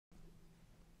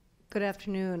Good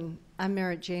afternoon. I'm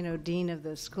Merritt Jano, Dean of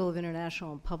the School of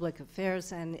International and Public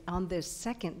Affairs, and on this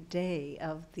second day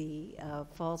of the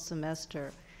fall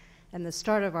semester and the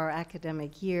start of our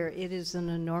academic year, it is an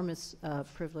enormous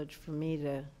privilege for me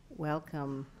to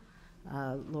welcome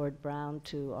Lord Browne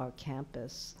to our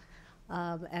campus.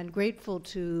 And grateful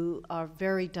to our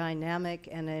very dynamic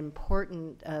and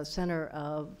important Center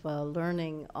of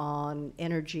Learning on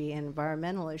Energy and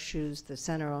Environmental Issues, the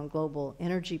Center on Global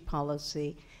Energy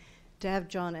Policy, to have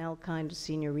John Elkind, a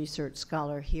senior research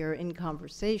scholar, here in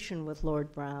conversation with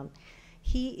Lord Browne.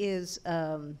 He is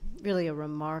really a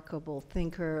remarkable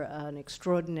thinker, an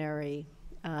extraordinary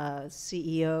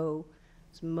CEO,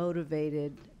 who's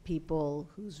motivated people,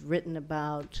 who's written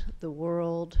about the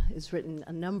world, has written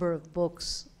a number of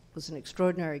books, was an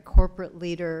extraordinary corporate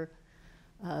leader,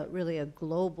 really a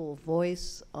global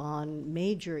voice on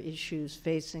major issues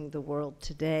facing the world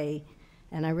today.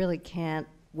 And I really can't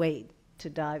wait to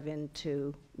dive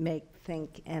into Make,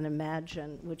 Think, and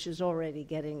Imagine, which is already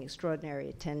getting extraordinary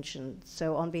attention.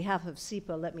 So on behalf of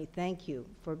SIPA, let me thank you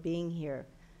for being here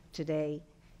today.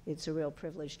 It's a real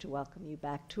privilege to welcome you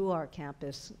back to our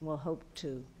campus. We'll hope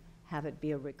to have it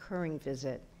be a recurring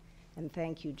visit. And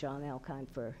thank you, John Elkind,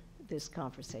 for this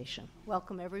conversation.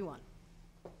 Welcome, everyone.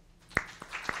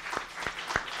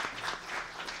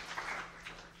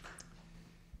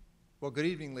 Well, good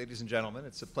evening, ladies and gentlemen.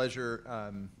 It's a pleasure,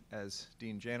 as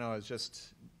Dean Jano has just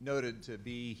noted, to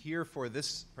be here for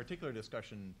this particular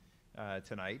discussion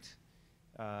tonight.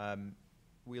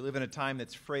 We live in a time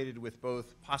that's freighted with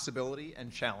both possibility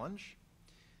and challenge.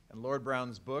 And Lord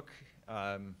Browne's book,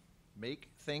 Make,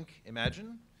 Think,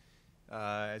 Imagine,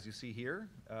 as you see here,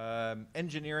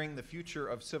 Engineering the Future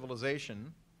of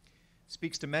Civilization,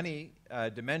 speaks to many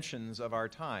dimensions of our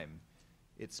time.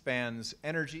 It spans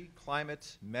energy,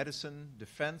 climate, medicine,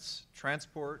 defense,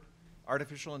 transport,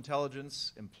 artificial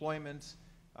intelligence, employment,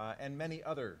 and many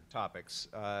other topics.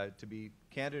 To be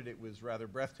candid, it was rather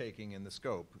breathtaking in the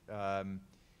scope.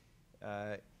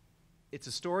 It's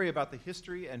a story about the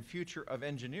history and future of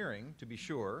engineering, to be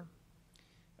sure,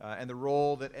 and the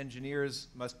role that engineers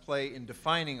must play in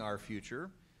defining our future,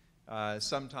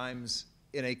 sometimes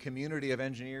in a community of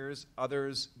engineers,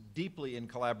 others deeply in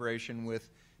collaboration with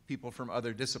people from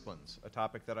other disciplines, a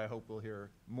topic that I hope we'll hear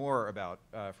more about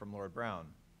from Lord Browne.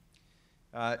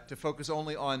 To focus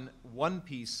only on one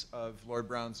piece of Lord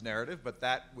Browne's narrative, but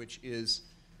that which is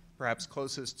perhaps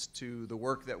closest to the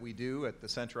work that we do at the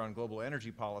Center on Global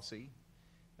Energy Policy,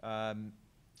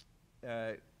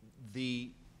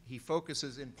 he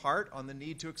focuses in part on the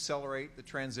need to accelerate the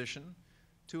transition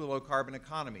to a low-carbon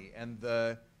economy and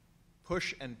the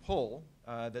push and pull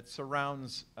that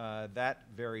surrounds that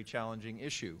very challenging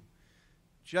issue.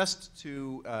 Just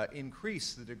to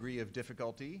increase the degree of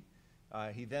difficulty,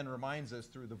 he then reminds us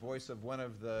through the voice of one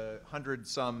of the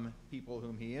 100-some people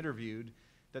whom he interviewed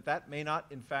that that may not,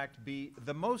 in fact, be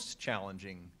the most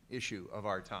challenging issue of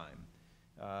our time,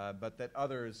 but that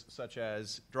others, such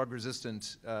as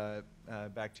drug-resistant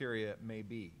bacteria, may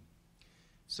be.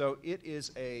 So it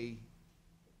is a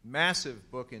massive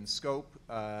book in scope.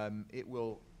 It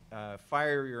will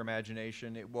fire your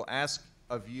imagination. It will ask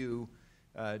of you,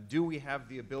 do we have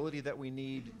the ability that we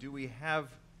need? Do we have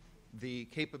the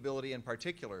capability in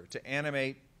particular to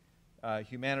animate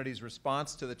humanity's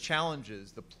response to the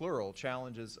challenges, the plural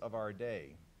challenges of our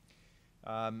day?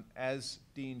 As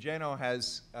Dean Jano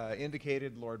has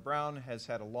indicated, Lord Browne has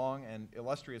had a long and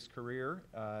illustrious career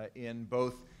in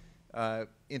both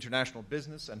international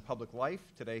business and public life.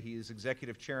 Today he is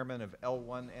executive chairman of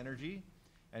L1 Energy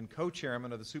and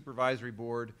co-chairman of the supervisory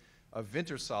board of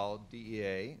Wintershall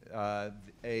DEA,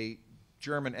 a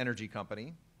German energy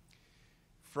company.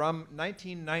 From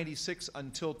 1996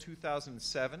 until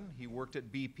 2007, he worked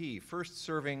at BP, first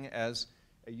serving as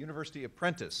a university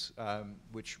apprentice,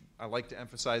 which I like to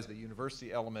emphasize the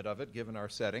university element of it, given our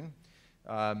setting.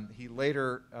 He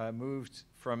later moved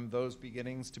from those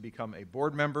beginnings to become a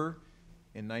board member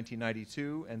in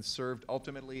 1992 and served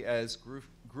ultimately as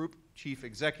group chief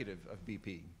executive of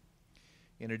BP.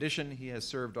 In addition, he has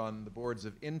served on the boards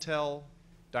of Intel,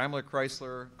 Daimler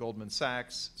Chrysler, Goldman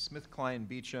Sachs, SmithKline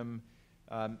Beecham,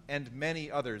 and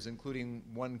many others, including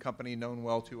one company known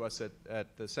well to us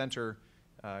at the center,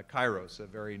 Kairos, a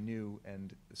very new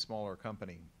and smaller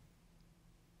company.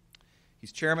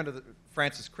 He's chairman of the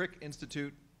Francis Crick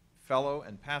Institute, fellow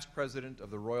and past president of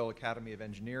the Royal Academy of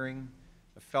Engineering,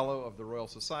 a fellow of the Royal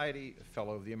Society, a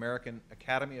fellow of the American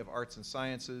Academy of Arts and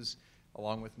Sciences,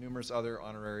 along with numerous other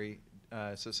honorary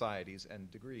societies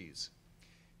and degrees.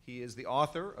 He is the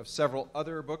author of several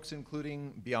other books,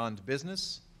 including Beyond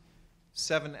Business,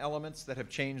 7 Elements That Have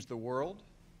Changed the World,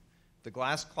 The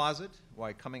Glass Closet,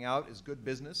 Why Coming Out is Good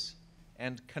Business,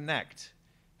 and Connect,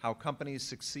 How Companies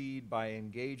Succeed by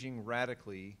Engaging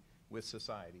Radically with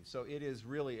Society. So it is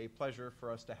really a pleasure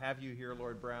for us to have you here,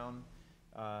 Lord Browne,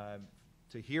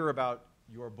 to hear about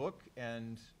your book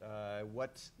and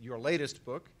what your latest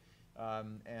book,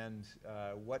 and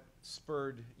what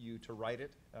spurred you to write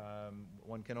it.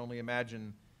 One can only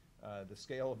imagine the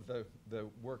scale of the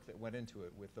work that went into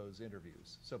it with those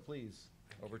interviews. So please,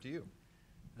 over to you.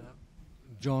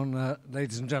 John,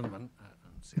 ladies and gentlemen,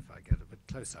 let's see if I get a bit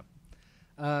closer.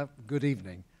 Good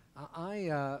evening.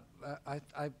 I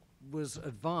was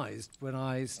advised when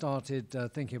I started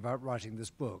thinking about writing this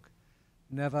book,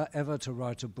 never ever to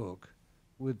write a book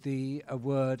with the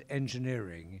word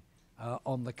engineering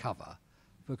on the cover,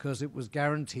 because it was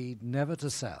guaranteed never to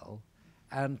sell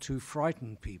and to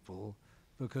frighten people,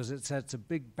 because it sets a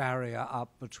big barrier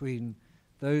up between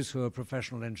those who are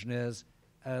professional engineers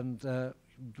and the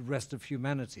rest of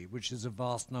humanity, which is a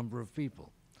vast number of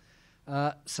people.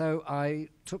 So I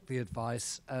took the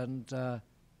advice and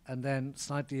then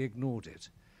slightly ignored it,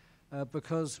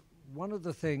 because one of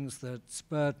the things that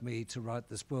spurred me to write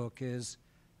this book is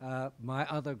my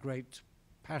other great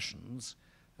passions,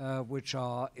 which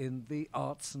are in the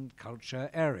arts and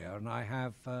culture area. And I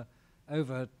have,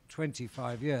 over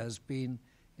 25 years, been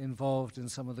involved in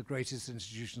some of the greatest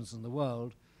institutions in the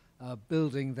world,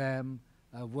 building them,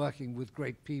 working with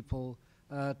great people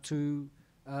to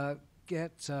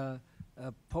get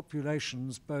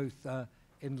populations both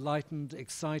enlightened,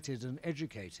 excited, and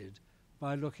educated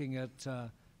by looking at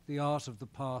the art of the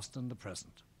past and the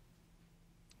present.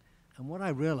 And what I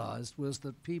realized was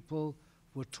that people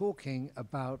were talking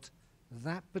about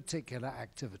that particular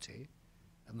activity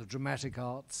and the dramatic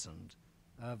arts and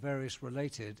various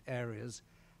related areas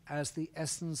as the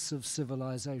essence of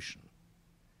civilization.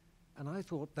 And I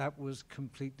thought that was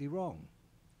completely wrong.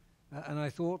 And I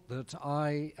thought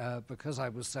that because I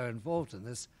was so involved in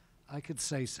this, I could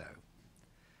say so.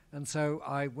 And so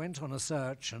I went on a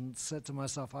search and said to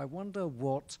myself, I wonder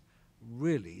what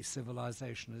really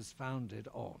civilization is founded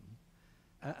on.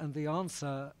 And the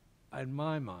answer, in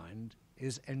my mind,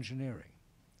 is engineering.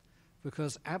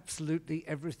 Because absolutely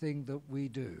everything that we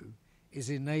do is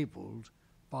enabled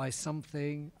by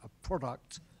something, a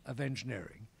product of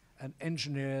engineering, an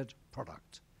engineered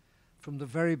product. From the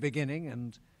very beginning,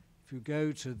 and if you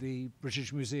go to the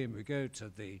British Museum, you go to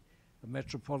the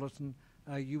Metropolitan,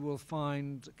 you will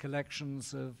find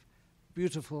collections of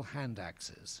beautiful hand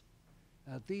axes.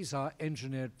 These are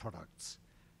engineered products,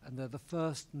 and they're the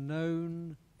first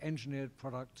known engineered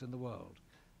product in the world.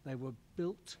 They were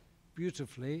built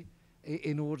beautifully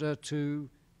in order to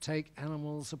take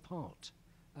animals apart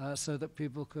so that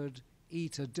people could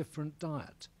eat a different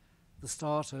diet, the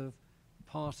start of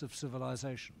part of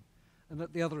civilization. And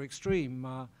at the other extreme,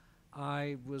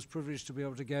 I was privileged to be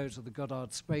able to go to the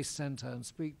Goddard Space Center and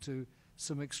speak to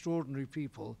some extraordinary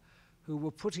people who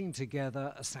were putting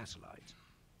together a satellite,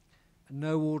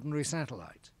 no ordinary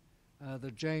satellite,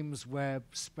 the James Webb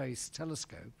Space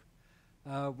Telescope,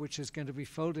 which is going to be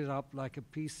folded up like a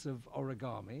piece of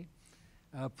origami,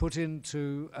 put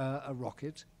into a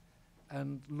rocket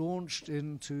and launched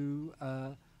into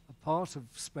a part of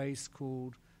space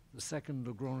called the second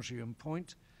Lagrangian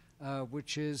point,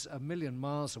 which is 1 million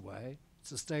miles away.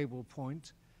 It's a stable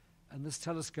point, and this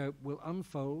telescope will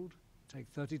unfold, take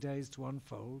 30 days to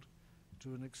unfold,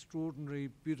 to an extraordinary,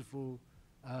 beautiful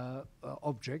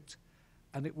object,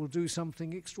 and it will do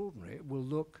something extraordinary. It will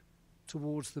look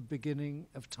towards the beginning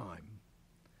of time.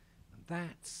 And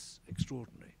that's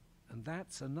extraordinary. And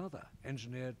that's another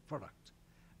engineered product.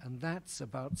 And that's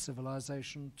about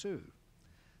civilization too.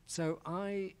 So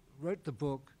I wrote the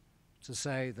book to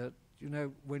say that, you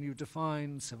know, when you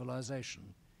define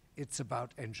civilization, it's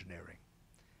about engineering.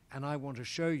 And I want to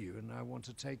show you, and I want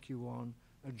to take you on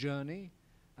a journey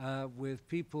with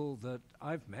people that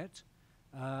I've met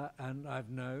and I've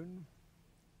known,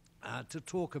 to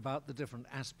talk about the different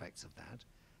aspects of that,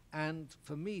 and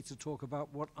for me to talk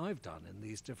about what I've done in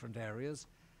these different areas,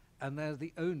 and they're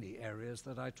the only areas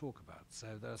that I talk about.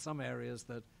 So there are some areas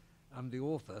that I'm the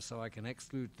author, so I can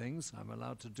exclude things. I'm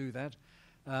allowed to do that.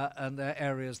 And there are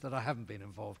areas that I haven't been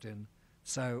involved in,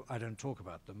 so I don't talk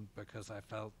about them because I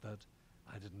felt that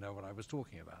I didn't know what I was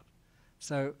talking about.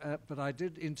 So, but I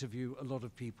did interview a lot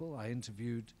of people. I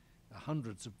interviewed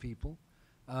hundreds of people,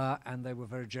 and they were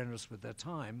very generous with their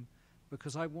time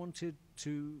because I wanted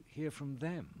to hear from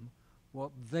them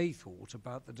what they thought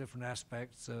about the different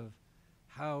aspects of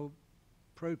how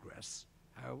progress,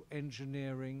 how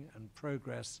engineering and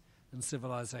progress and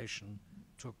civilization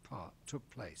took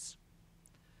place.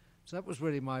 So that was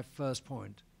really my first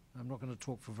point. I'm not going to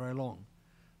talk for very long.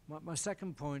 My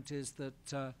second point is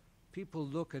that people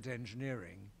look at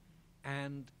engineering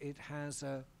and it has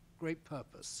a great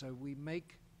purpose. So we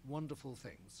make wonderful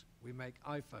things. We make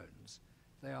iPhones.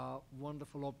 They are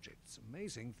wonderful objects,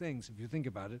 amazing things if you think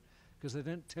about it, because they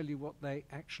don't tell you what they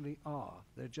actually are.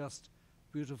 They're just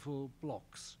beautiful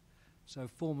blocks. So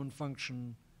form and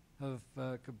function have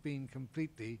been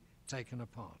completely taken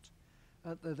apart.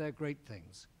 They're great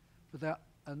things. But there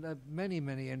are many,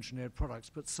 many engineered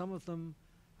products, but some of them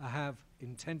have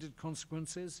intended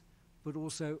consequences, but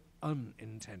also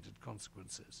unintended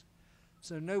consequences.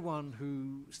 So no one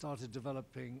who started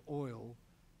developing oil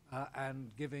and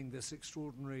giving this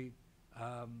extraordinary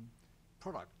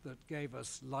product that gave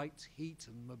us light, heat,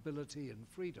 and mobility and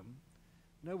freedom,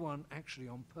 no one actually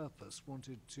on purpose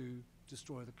wanted to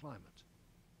destroy the climate.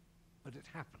 But it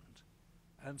happened.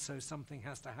 And so something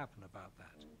has to happen about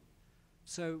that.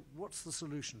 So what's the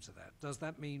solution to that? Does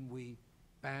that mean we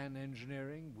ban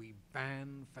engineering? We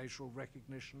ban facial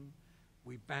recognition?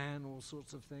 We ban all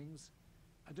sorts of things?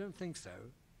 I don't think so.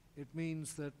 It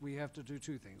means that we have to do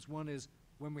two things. One is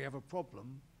when we have a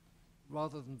problem,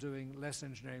 rather than doing less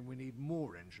engineering, we need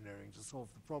more engineering to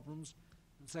solve the problems.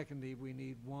 And secondly, we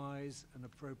need wise and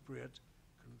appropriate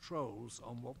controls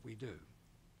on what we do.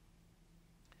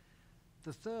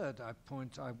 The third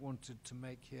point I wanted to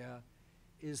make here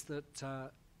is that,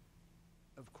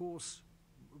 of course,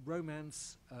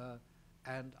 romance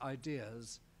and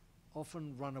ideas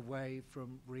often run away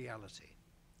from reality.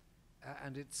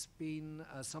 And it's been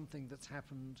something that's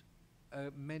happened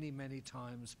many, many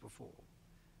times before.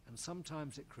 And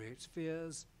sometimes it creates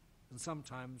fears, and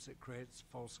sometimes it creates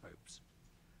false hopes.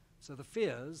 So the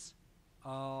fears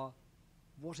are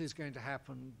what is going to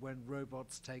happen when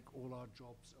robots take all our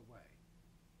jobs away.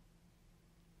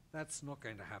 That's not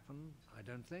going to happen, I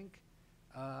don't think.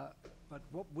 But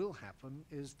what will happen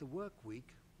is the work week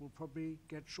will probably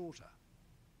get shorter.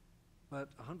 But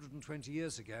 120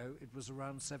 years ago, it was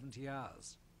around 70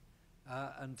 hours.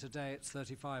 And today it's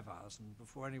 35 hours. And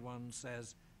before anyone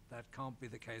says that can't be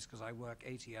the case because I work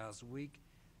 80 hours a week,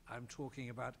 I'm talking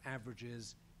about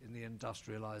averages in the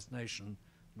industrialized nation,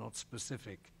 not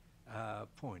specific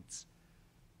points.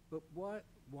 But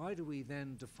why do we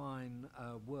then define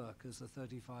work as a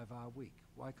 35-hour week?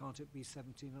 Why can't it be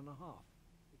 17 and a half?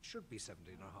 It should be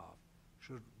 17 and a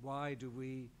half. Why do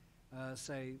we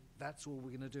say that's all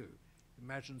we're going to do?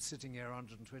 Imagine sitting here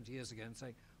 120 years ago and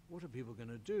saying, what are people going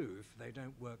to do if they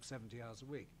don't work 70 hours a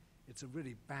week? It's a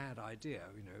really bad idea,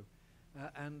 you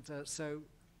know. So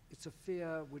it's a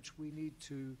fear which we need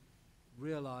to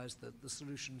realize that the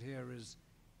solution here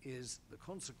is the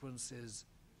consequence is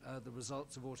the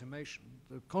results of automation.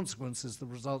 The consequence is the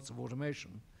results of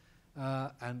automation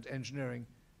and engineering,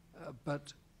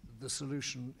 but the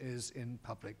solution is in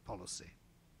public policy.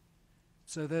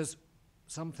 So there's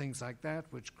some things like that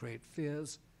which create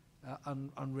fears,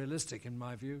 unrealistic in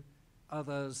my view.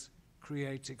 Others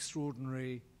create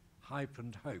extraordinary hype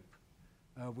and hope,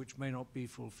 which may not be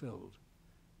fulfilled.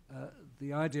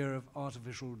 The idea of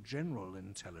artificial general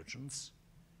intelligence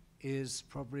is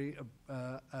probably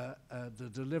the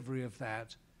delivery of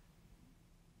that.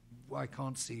 I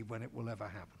can't see when it will ever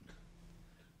happen.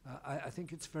 I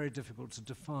think it's very difficult to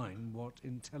define what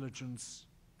intelligence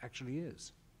actually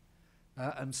is.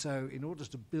 And so in order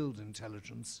to build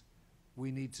intelligence,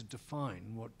 we need to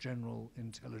define what general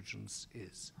intelligence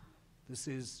is. This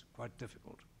is quite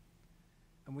difficult.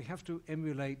 And we have to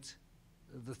emulate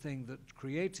the thing that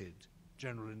created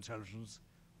general intelligence,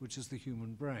 which is the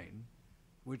human brain,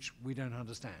 which we don't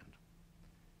understand.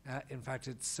 In fact,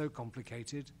 it's so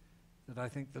complicated that I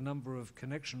think the number of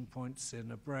connection points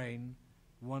in a brain,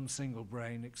 one single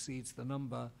brain, exceeds the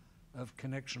number of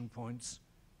connection points,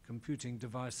 computing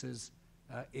devices,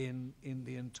 in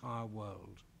the entire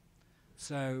world.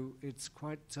 So it's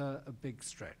quite a big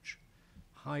stretch.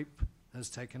 Hype has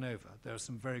taken over. There are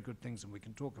some very good things, and we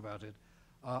can talk about it,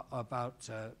 about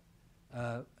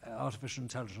artificial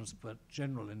intelligence, but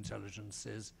general intelligence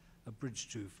is a bridge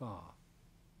too far.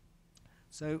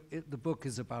 So the book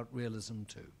is about realism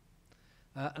too.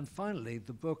 And finally,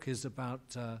 the book is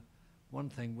about one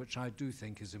thing which I do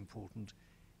think is important.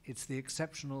 It's the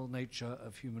exceptional nature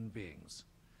of human beings.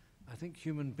 I think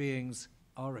human beings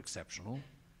are exceptional,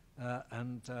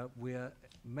 and we're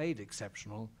made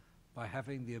exceptional by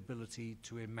having the ability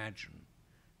to imagine.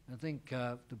 I think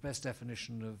the best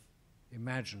definition of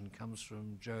imagine comes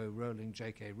from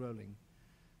J.K. Rowling,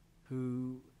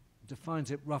 who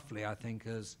defines it roughly, I think,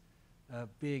 as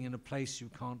being in a place you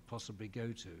can't possibly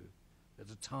go to at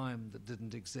a time that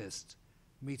didn't exist,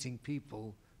 meeting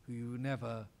people who you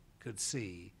never could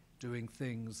see, doing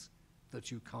things that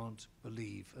you can't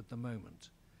believe at the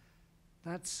moment.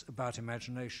 That's about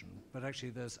imagination, but actually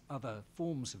there's other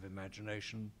forms of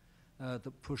imagination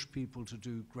that push people to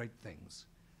do great things,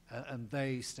 and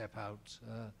they step out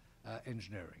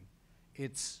engineering.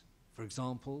 It's, for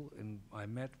example, I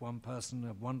met one person,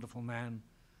 a wonderful man,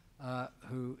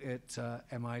 who at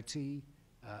MIT,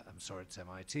 I'm sorry it's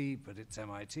MIT, but it's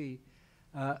MIT,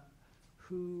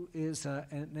 who is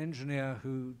an engineer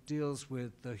who deals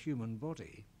with the human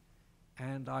body.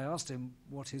 And I asked him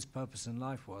what his purpose in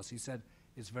life was. He said,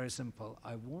 it's very simple.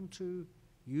 I want to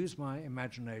use my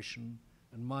imagination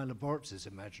and my laboratory's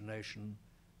imagination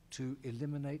to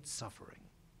eliminate suffering.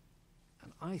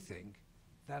 And I think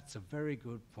that's a very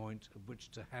good point at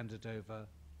which to hand it over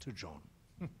to John.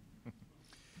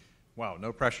 Wow,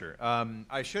 no pressure.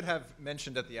 I should have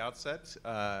mentioned at the outset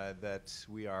that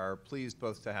we are pleased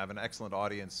both to have an excellent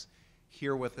audience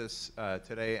here with us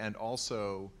today and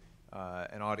also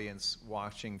an audience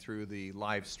watching through the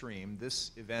live stream.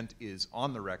 This event is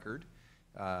on the record,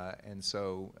 and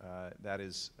so that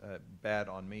is bad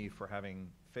on me for having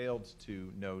failed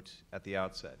to note at the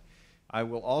outset. I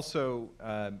will also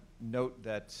note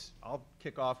that I'll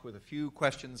kick off with a few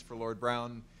questions for Lord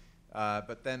Browne,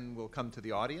 but then we'll come to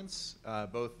the audience,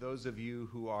 both those of you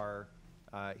who are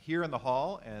here in the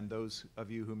hall and those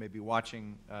of you who may be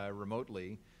watching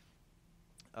remotely.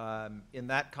 In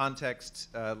that context,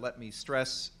 let me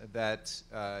stress that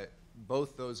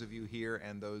both those of you here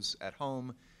and those at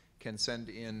home can send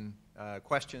in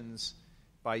questions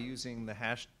by using the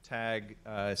hashtag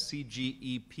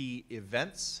CGEP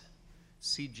events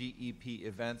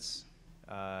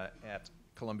at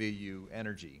Columbia U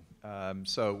Energy.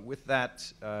 So with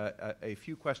that, a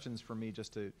few questions from me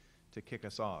just to kick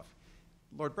us off.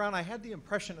 Lord Browne, I had the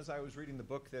impression as I was reading the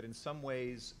book that in some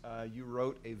ways you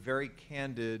wrote a very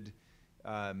candid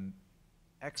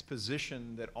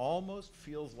exposition that almost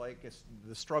feels like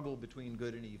the struggle between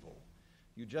good and evil.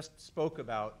 You just spoke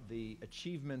about the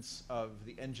achievements of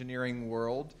the engineering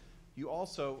world. You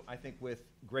also, I think with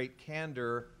great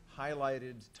candor,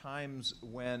 highlighted times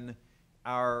when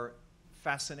our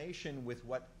fascination with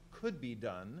what could be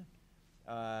done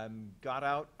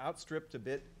outstripped a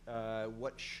bit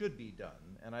what should be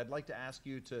done. And I'd like to ask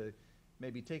you to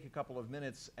maybe take a couple of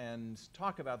minutes and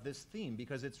talk about this theme,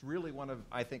 because it's really one of,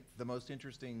 I think, the most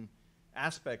interesting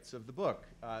aspects of the book.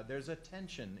 There's a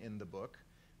tension in the book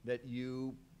that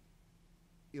you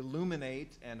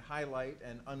illuminate and highlight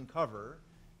and uncover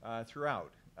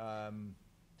throughout.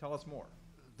 Tell us more.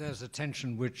 There's a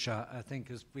tension which I think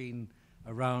has been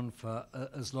around for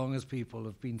as long as people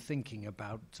have been thinking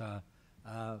about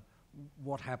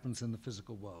what happens in the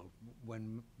physical world.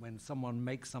 When someone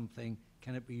makes something,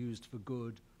 can it be used for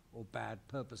good or bad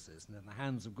purposes? And in the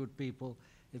hands of good people,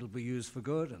 it'll be used for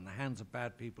good, and in the hands of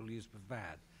bad people, used for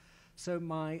bad. So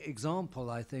my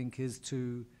example, I think, is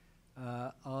to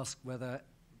ask whether,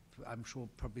 I'm sure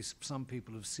probably some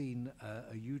people have seen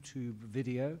a YouTube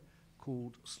video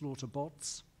called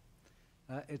Slaughterbots.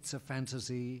 It's a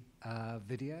fantasy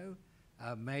video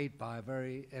made by a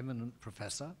very eminent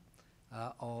professor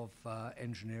of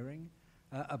engineering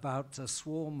about a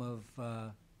swarm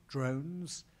of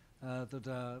drones that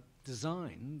are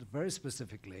designed very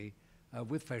specifically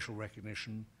with facial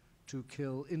recognition to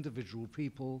kill individual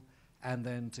people and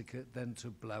then to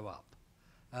blow up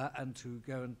and to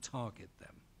go and target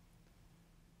them.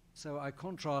 So I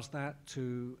contrast that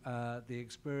to the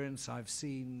experience I've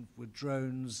seen with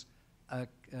drones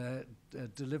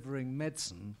delivering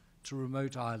medicine to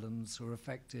remote islands who are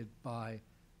affected by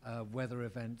weather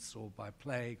events or by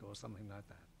plague or something like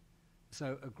that.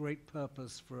 So a great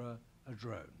purpose for a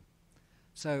drone.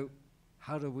 So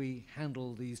how do we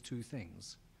handle these two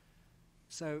things?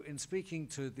 So in speaking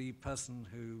to the person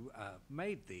who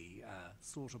made the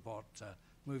Slaughterbot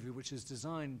movie, which is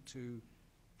designed to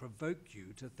provoke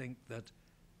you to think that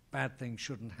bad things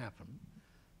shouldn't happen,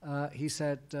 I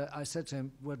said to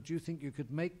him, well, do you think you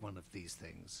could make one of these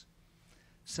things?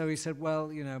 So he said,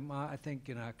 well, I think,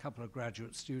 a couple of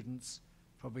graduate students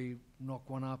probably knock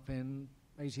one up in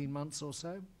 18 months or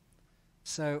so.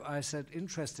 So I said,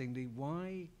 interestingly,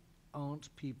 why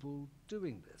aren't people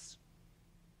doing this?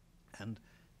 And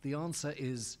the answer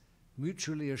is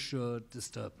mutually assured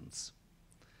disturbance.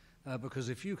 Because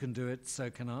if you can do it,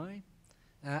 so can I.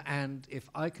 And if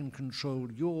I can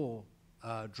control your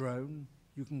drone,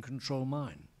 you can control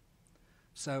mine.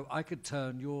 So I could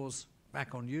turn yours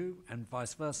back on you and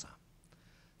vice versa.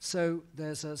 So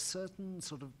there's a certain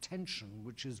sort of tension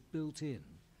which is built in.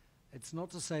 It's not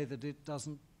to say that it does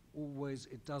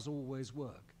always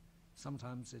work.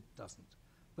 Sometimes it doesn't.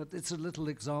 But it's a little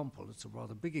example, it's a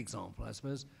rather big example, I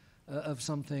suppose, of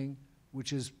something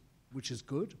which is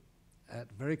good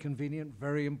very convenient,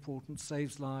 very important,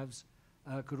 saves lives,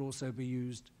 could also be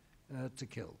used to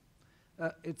kill.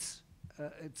 It's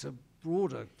a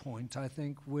broader point, I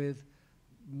think, with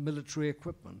military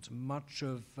equipment. Much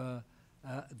of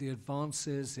the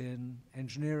advances in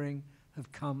engineering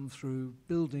have come through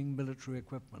building military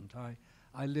equipment.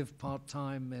 I live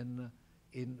part-time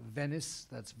in Venice,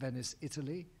 that's Venice,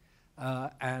 Italy,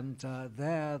 and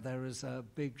there is a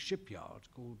big shipyard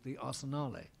called the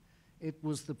Arsenale. It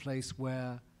was the place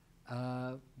where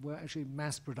actually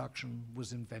mass production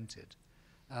was invented.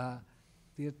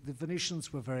 The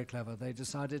Venetians were very clever. They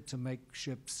decided to make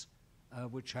ships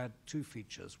which had two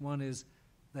features. One is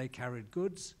they carried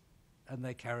goods and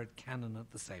they carried cannon at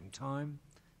the same time,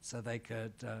 so they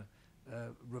could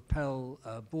repel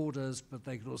borders, but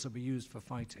they could also be used for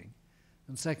fighting.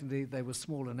 And secondly, they were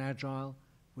small and agile,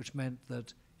 which meant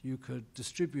that you could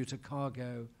distribute a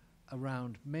cargo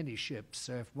around many ships,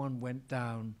 so if one went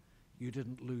down, you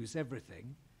didn't lose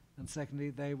everything. And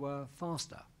secondly, they were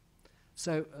faster.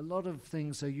 So a lot of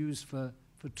things are used for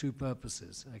two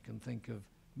purposes. I can think of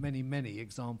many, many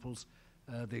examples.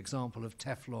 The example of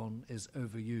Teflon is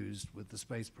overused with the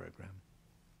space program.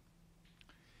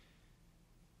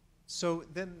 So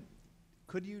then,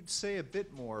 could you say a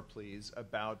bit more, please,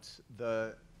 about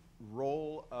the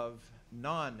role of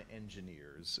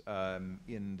non-engineers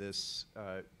in this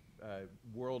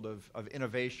world of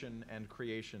innovation and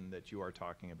creation that you are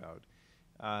talking about?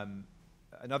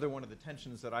 Another one of the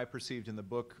tensions that I perceived in the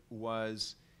book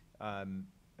was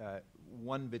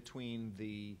one between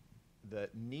the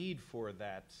need for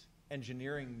that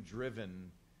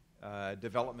engineering-driven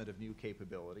development of new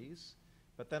capabilities,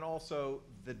 but then also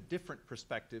the different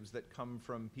perspectives that come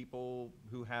from people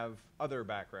who have other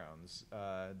backgrounds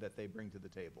that they bring to the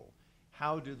table.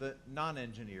 How do the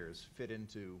non-engineers fit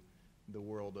into the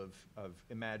world of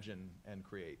imagine and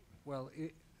create? Well,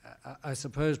 I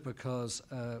suppose because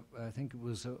I think it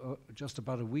was just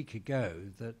about a week ago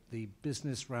that the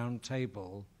Business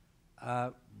Roundtable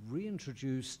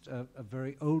reintroduced a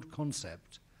very old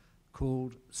concept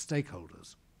called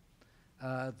stakeholders.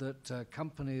 That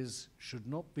companies should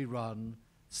not be run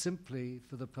simply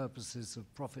for the purposes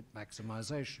of profit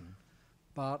maximization,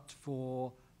 but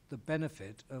for the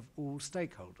benefit of all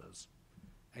stakeholders,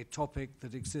 a topic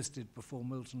that existed before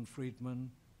Milton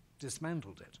Friedman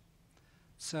dismantled it.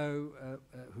 So,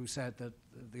 who said that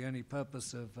the only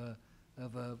purpose of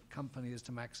a company is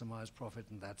to maximize profit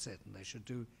and that's it, and they should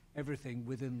do everything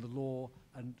within the law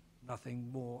and nothing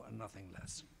more and nothing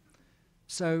less.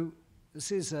 So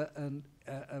this is a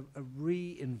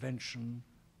reinvention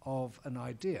of an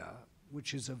idea,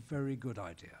 which is a very good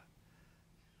idea.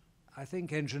 I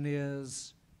think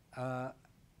engineers,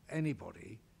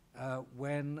 anybody,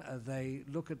 when they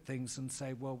look at things and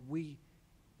say, well,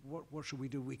 what should we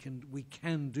do? We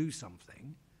can do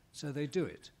something, so they do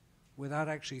it, without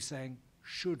actually saying,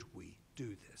 should we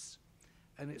do this?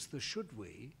 And it's the should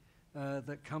we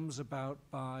that comes about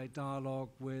by dialogue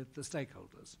with the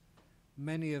stakeholders.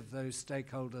 Many of those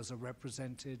stakeholders are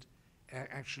represented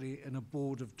actually in a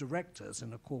board of directors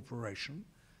in a corporation,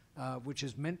 which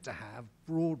is meant to have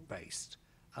broad-based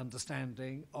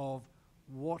understanding of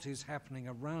what is happening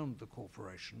around the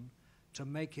corporation to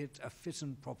make it a fit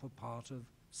and proper part of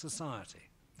society.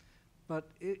 But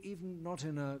even not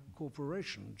in a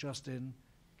corporation, just in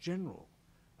general,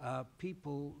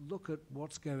 people look at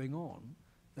what's going on.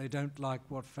 They don't like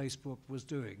what Facebook was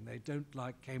doing. They don't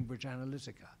like Cambridge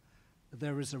Analytica.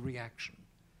 There is a reaction.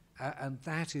 And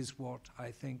that is what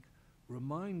I think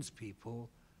reminds people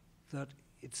that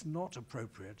it's not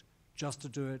appropriate just to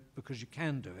do it because you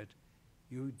can do it.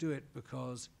 You do it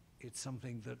because it's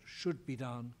something that should be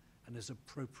done and is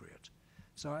appropriate.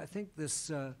 So I think this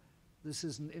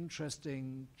is an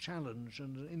interesting challenge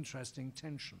and an interesting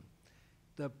tension.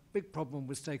 The big problem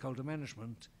with stakeholder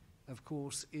management, of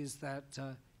course, is that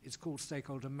it's called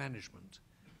stakeholder management.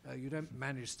 You don't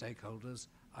manage stakeholders.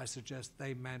 I suggest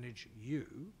they manage you.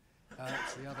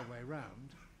 It's the other way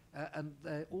around. And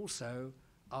they also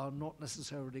are not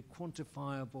necessarily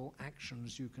quantifiable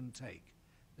actions you can take.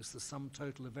 It's the sum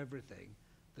total of everything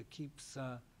that keeps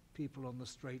people on the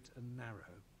straight and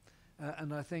narrow.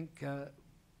 And I think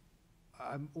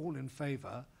I'm all in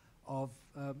favor of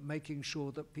making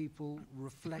sure that people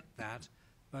reflect that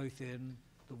both in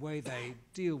the way they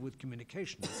deal with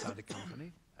communication inside a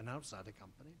company and outside a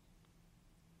company.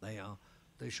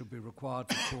 They should be required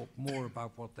to talk more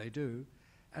about what they do,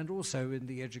 and also in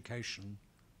the education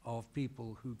of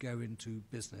people who go into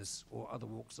business or other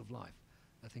walks of life.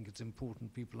 I think it's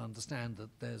important people understand that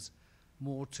there's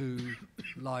more to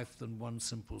life than one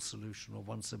simple solution or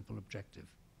one simple objective.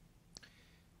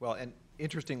 Well, and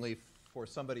interestingly, for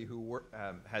somebody who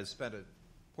has spent a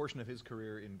portion of his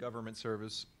career in government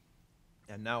service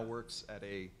and now works at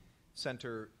a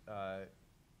center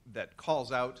that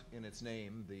calls out in its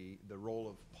name the role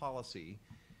of policy.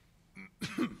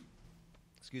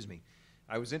 Excuse me.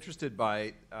 I was interested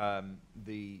by a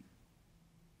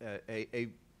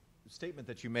statement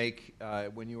that you make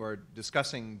when you are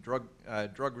discussing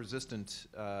drug-resistant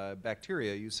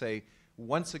bacteria. You say,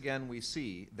 once again we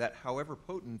see that however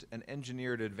potent an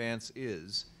engineered advance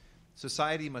is,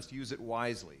 society must use it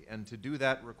wisely, and to do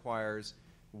that requires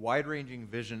wide-ranging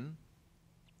vision,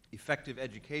 effective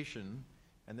education,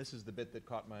 and this is the bit that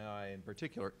caught my eye in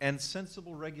particular, and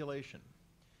sensible regulation.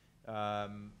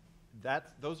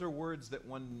 Those are words that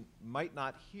one might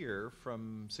not hear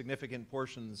from significant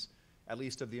portions, at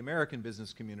least of the American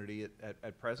business community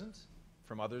at present.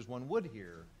 From others, one would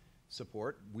hear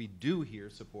support. We do hear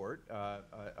support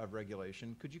of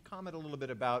regulation. Could you comment a little bit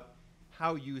about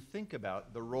how you think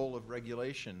about the role of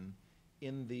regulation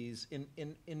in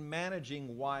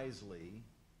managing wisely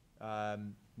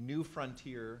new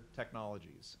frontier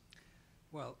technologies?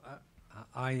 Well,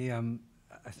 I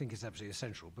think it's absolutely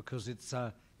essential because it's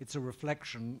a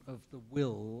reflection of the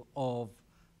will of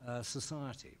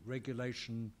society.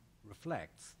 Regulation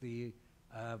reflects the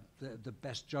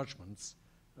best judgments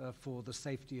for the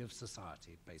safety of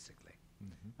society, basically.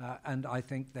 Mm-hmm. And I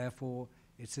think, therefore,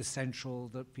 it's essential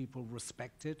that people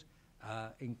respect it,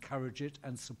 encourage it,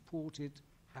 and support it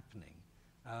happening.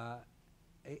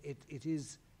 It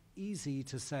is easy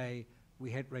to say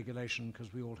we hate regulation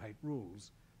because we all hate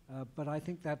rules, but I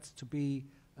think that's to be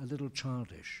a little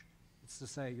childish. It's to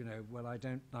say, well, I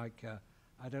don't like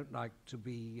to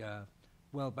be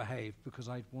well behaved because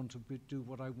I want to do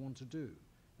what I want to do,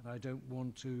 and I don't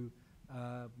want to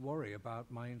worry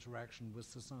about my interaction with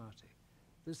society.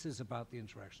 This is about the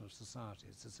interaction of society.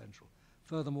 It's essential.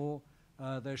 Furthermore,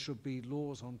 there should be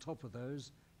laws on top of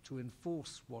those to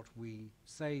enforce what we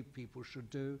say people should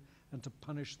do and to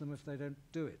punish them if they don't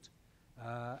do it.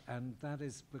 And that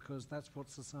is because that's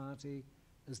what society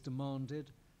has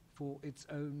demanded for its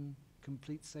own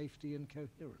complete safety and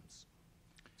coherence.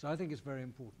 So I think it's very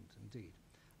important indeed.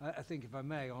 I think, if I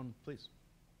may, Please.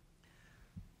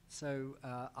 So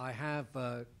I have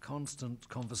constant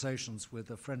conversations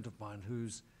with a friend of mine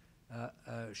who's,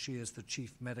 she is the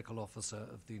Chief Medical Officer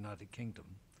of the United Kingdom.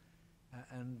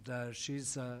 And her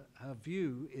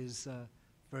view is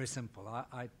very simple.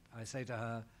 I say to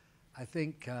her, I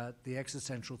think the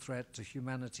existential threat to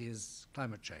humanity is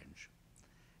climate change.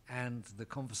 And the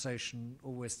conversation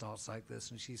always starts like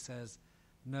this, and she says,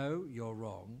 no, you're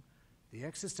wrong. The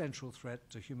existential threat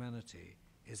to humanity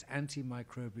is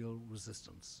antimicrobial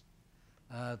resistance.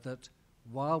 That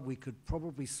while we could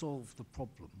probably solve the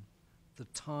problem, the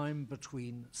time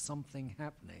between something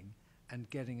happening and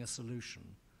getting a solution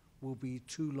will be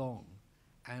too long,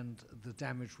 and the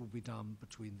damage will be done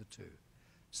between the two.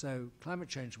 So climate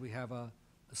change, we have a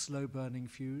slow-burning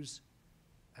fuse.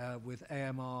 With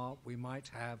AMR, we might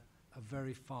have a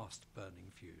very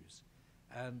fast-burning fuse.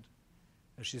 And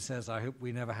as she says, I hope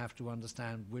we never have to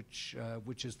understand which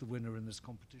is the winner in this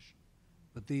competition.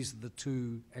 But these are the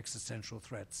two existential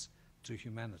threats to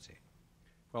humanity.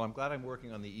 Well, I'm glad I'm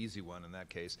working on the easy one in that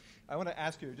case. I want to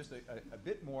ask you just a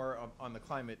bit more on the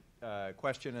climate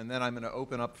question, and then I'm going to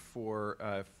open up for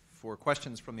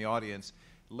questions from the audience.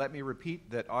 Let me repeat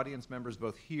that audience members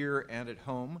both here and at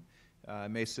home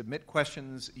may submit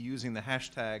questions using the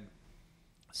hashtag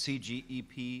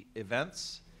CGEP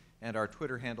events and our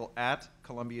Twitter handle at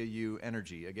Columbia U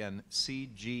Energy. Again,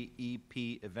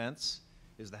 CGEP events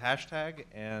is the hashtag,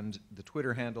 and the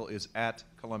Twitter handle is at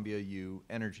Columbia U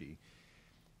Energy.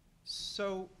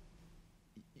 So,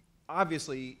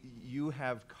 obviously, you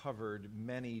have covered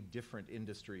many different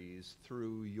industries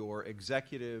through your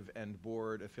executive and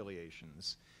board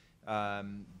affiliations.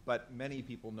 But many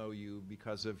people know you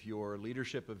because of your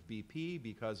leadership of BP,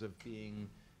 because of being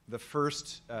the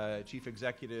first chief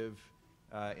executive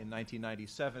in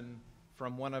 1997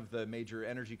 from one of the major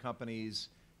energy companies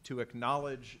to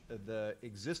acknowledge the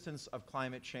existence of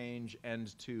climate change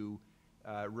and to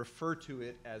refer to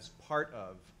it as part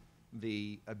of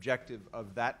the objective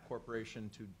of that corporation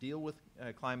to deal with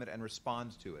climate and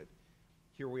respond to it.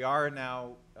 Here we are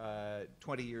now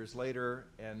 20 years later,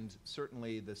 and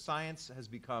certainly the science has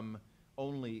become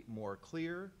only more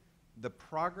clear. The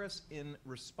progress in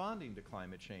responding to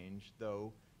climate change,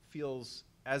 though, feels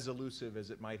as elusive as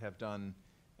it might have done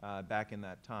back in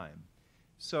that time.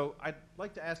 So I'd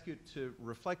like to ask you to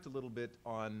reflect a little bit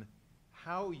on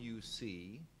how you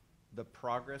see the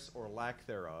progress or lack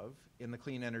thereof in the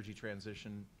clean energy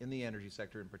transition, in the energy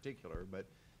sector in particular, but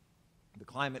the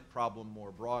climate problem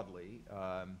more broadly,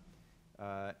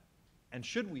 And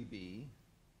should we be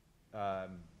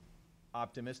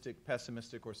optimistic,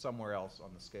 pessimistic, or somewhere else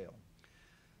on the scale?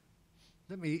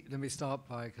 Let me start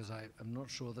by, because I'm not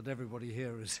sure that everybody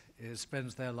here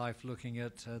spends their life looking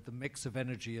at the mix of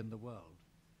energy in the world.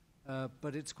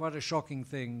 But it's quite a shocking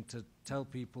thing to tell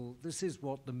people this is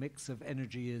what the mix of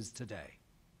energy is today.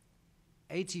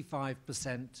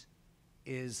 85%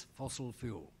 is fossil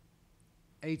fuel.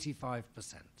 85%.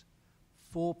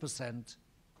 4%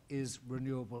 is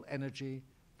renewable energy.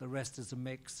 The rest is a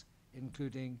mix,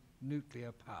 including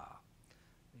nuclear power.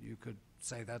 You could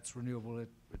say that's renewable.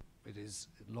 It is,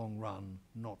 long run,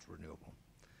 not renewable.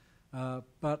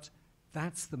 But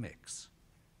that's the mix.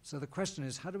 So the question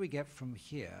is, how do we get from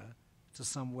here to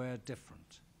somewhere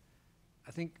different?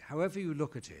 I think however you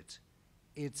look at it,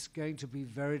 it's going to be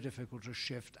very difficult to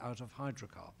shift out of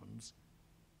hydrocarbons,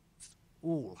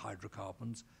 all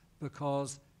hydrocarbons,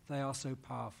 because they are so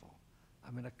powerful.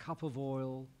 I mean, a cup of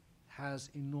oil has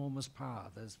enormous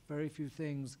power. There's very few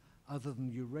things other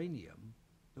than uranium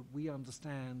that we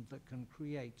understand that can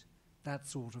create that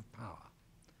sort of power.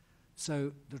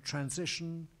 So the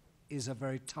transition is a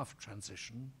very tough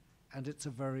transition, and it's a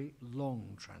very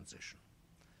long transition.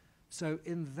 So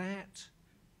in that,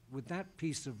 with that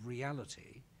piece of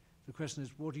reality, the question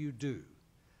is, what do you do?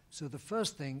 So the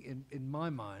first thing in my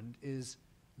mind is,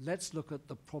 let's look at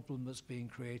the problem that's being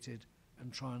created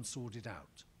and try and sort it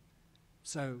out.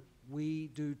 So we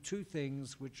do two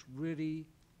things which really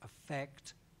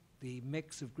affect the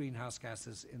mix of greenhouse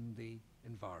gases in the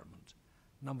environment.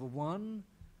 Number one,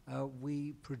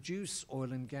 we produce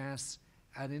oil and gas,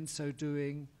 and in so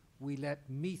doing, we let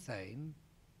methane,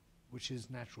 which is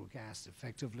natural gas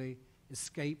effectively,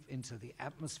 escape into the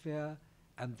atmosphere,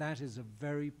 and that is a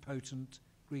very potent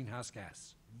greenhouse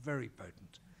gas, very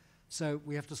potent. So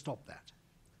we have to stop that.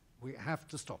 We have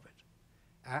to stop it.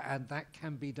 And that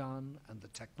can be done, and the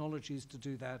technologies to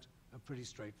do that are pretty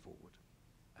straightforward.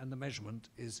 And the measurement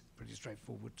is pretty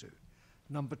straightforward too.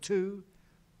 Number two,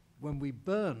 when we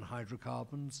burn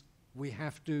hydrocarbons, we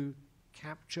have to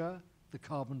capture the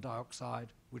carbon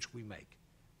dioxide which we make.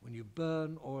 When you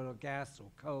burn oil or gas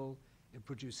or coal, it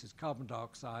produces carbon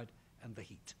dioxide and the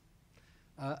heat.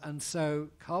 And so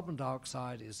carbon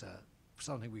dioxide is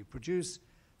something we produce,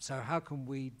 so how can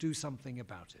we do something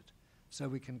about it? So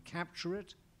we can capture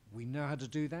it, we know how to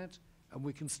do that, and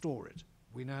we can store it.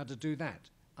 We know how to do that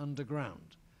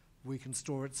underground. We can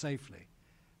store it safely.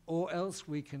 Or else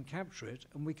we can capture it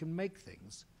and we can make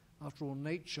things. After all,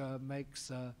 nature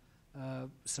makes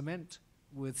cement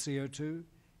with CO2.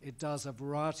 It does a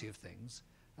variety of things.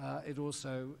 It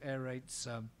also aerates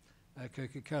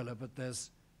Coca-Cola, but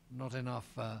there's not enough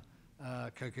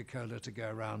Coca-Cola to go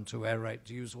around to aerate,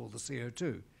 to use all the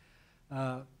CO2.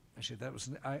 Actually, that was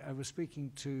I was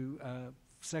speaking to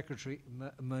Secretary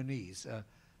Moniz,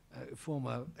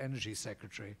 former energy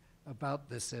secretary, about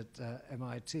this at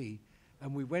MIT,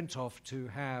 and we went off to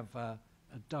have a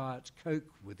Diet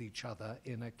Coke with each other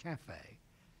in a cafe,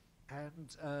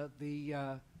 and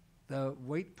the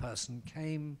wait person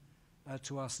came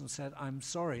to us and said, "I'm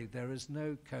sorry, there is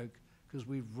no Coke because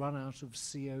we've run out of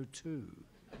CO2."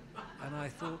 And I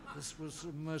thought this was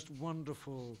the most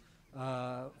wonderful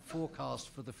forecast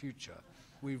for the future.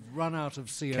 We've run out of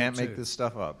CO2. Can't make this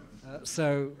stuff up.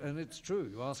 And it's true.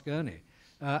 You ask Ernie.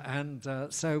 But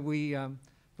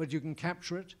you can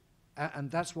capture it, and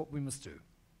that's what we must do.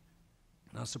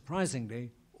 Now,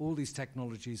 surprisingly, all these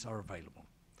technologies are available.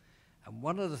 And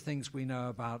one of the things we know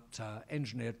about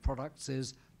engineered products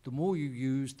is the more you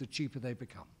use, the cheaper they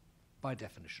become, by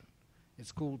definition.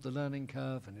 It's called the learning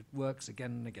curve, and it works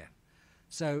again and again.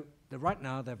 So right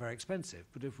now, they're very expensive,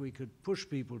 but if we could push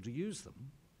people to use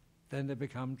them, then they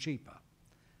become cheaper.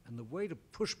 And the way to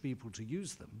push people to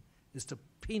use them is to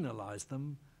penalize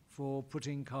them for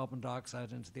putting carbon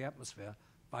dioxide into the atmosphere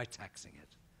by taxing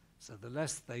it. So the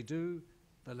less they do,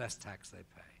 the less tax they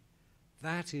pay.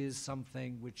 That is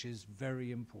something which is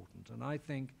very important. And I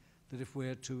think that if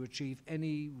we're to achieve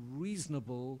any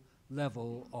reasonable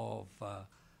level of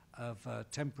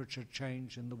temperature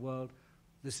change in the world,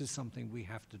 this is something we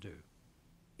have to do.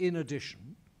 In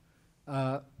addition,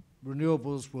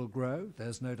 renewables will grow,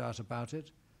 there's no doubt about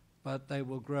it, but they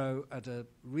will grow at a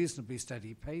reasonably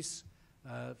steady pace.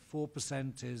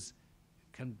 4%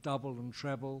 can double and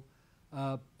treble,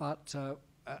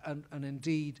 and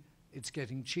indeed it's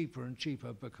getting cheaper and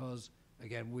cheaper because,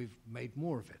 again, we've made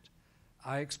more of it.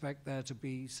 I expect there to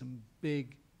be some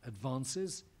big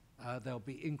advances. They'll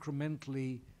be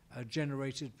incrementally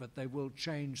generated, but they will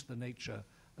change the nature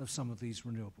of some of these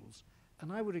renewables. And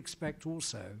I would expect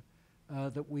also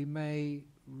that we may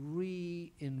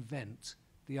reinvent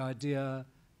the idea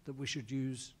that we should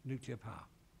use nuclear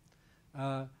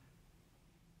power.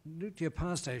 Nuclear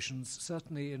power stations,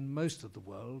 certainly in most of the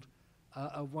world,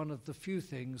 are one of the few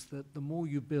things that the more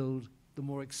you build, the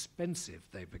more expensive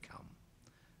they become.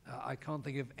 I can't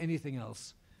think of anything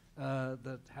else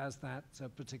that has that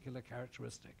particular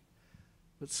characteristic.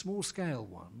 But small-scale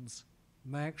ones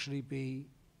may actually be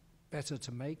better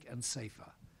to make and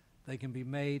safer. They can be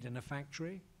made in a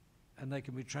factory, and they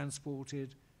can be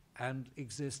transported and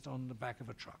exist on the back of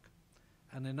a truck.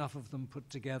 And enough of them put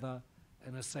together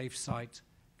in a safe site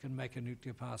can make a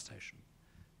nuclear power station.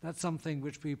 That's something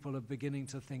which people are beginning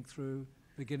to think through,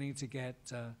 beginning to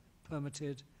get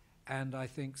permitted, and I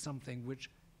think something which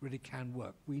really can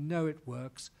work. We know it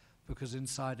works because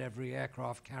inside every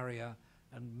aircraft carrier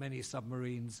and many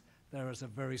submarines there is a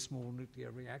very small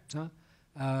nuclear reactor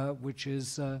which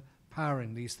is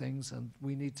powering these things, and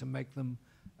we need to make them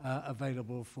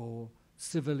available for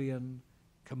civilian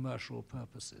commercial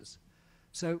purposes.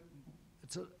 So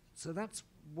that's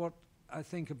what I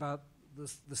think about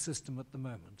the system at the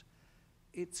moment.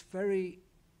 It's very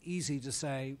easy to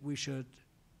say we should,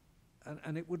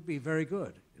 and it would be very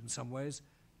good in some ways,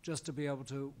 just to be able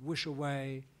to wish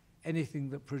away anything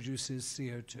that produces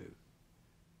CO2.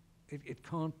 It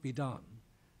can't be done.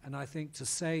 And I think to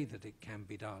say that it can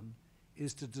be done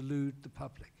is to delude the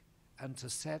public and to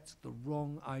set the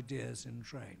wrong ideas in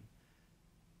train.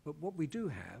 But what we do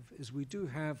have is we do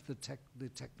have the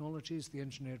technologies, the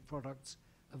engineered products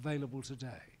available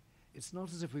today. It's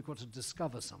not as if we've got to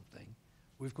discover something,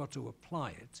 we've got to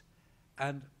apply it,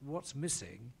 and what's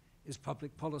missing is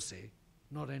public policy,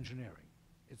 not engineering.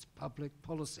 It's public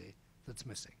policy that's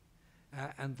missing.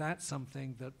 And that's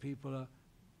something that people are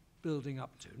building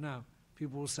up to. Now,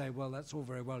 people will say, well, that's all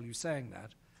very well you saying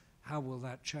that. How will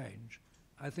that change?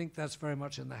 I think that's very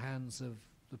much in the hands of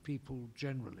the people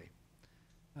generally.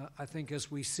 I think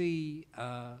as we see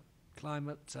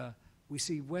climate, we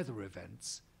see weather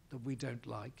events that we don't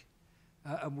like,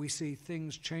 and we see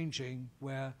things changing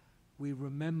where we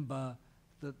remember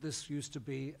that this used to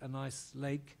be a nice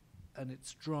lake and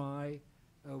it's dry.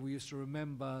 We used to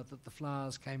remember that the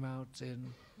flowers came out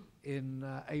in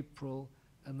April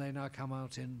and they now come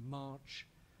out in March.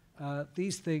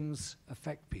 These things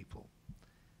affect people,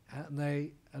 and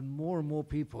more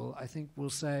people, I think, will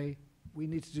say, we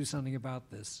need to do something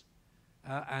about this.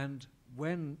 And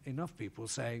when enough people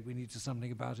say we need to do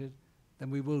something about it, then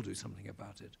we will do something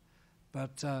about it.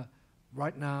 But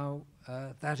right now,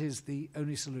 that is the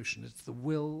only solution. It's the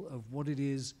will of what it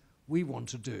is we want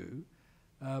to do,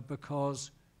 because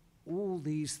all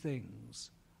these things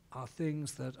are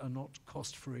things that are not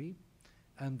cost-free,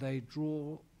 and they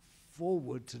draw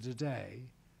forward to today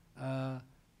the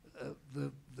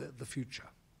future.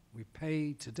 We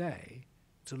pay today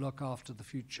to look after the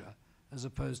future, as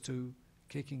opposed to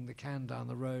kicking the can down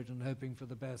the road and hoping for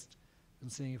the best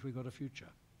and seeing if we've got a future.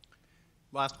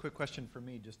 Last quick question for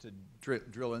me, just to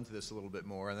drill into this a little bit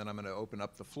more, and then I'm going to open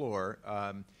up the floor.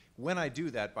 When I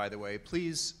do that, by the way,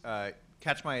 please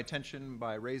catch my attention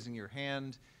by raising your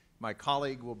hand. My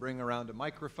colleague will bring around a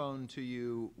microphone to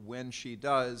you. When she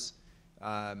does,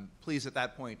 please at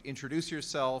that point introduce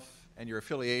yourself and your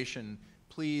affiliation.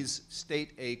 Please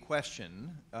state a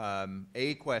question,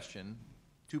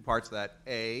 two parts of that,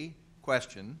 a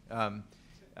question,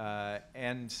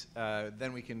 and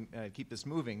then we can keep this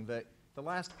moving. The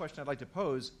last question I'd like to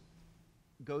pose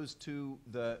goes to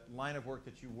the line of work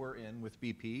that you were in with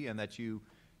BP and that you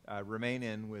remain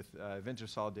in with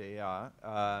Wintershall Dea.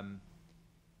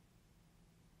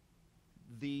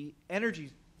 The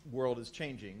energy world is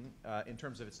changing in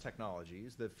terms of its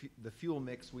technologies. The fuel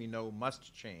mix we know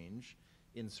must change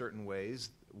in certain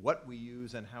ways. What we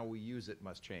use and how we use it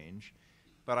must change.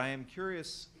 But I am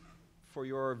curious for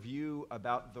your view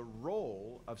about the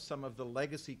role of some of the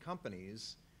legacy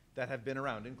companies that have been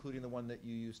around, including the one that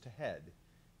you used to head.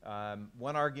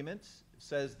 One argument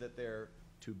says that they're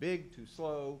too big, too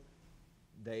slow.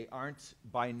 They aren't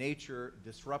by nature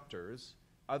disruptors.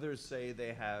 Others say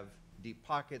they have deep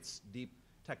pockets, deep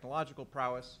technological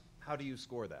prowess. How do you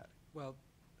score that? Well,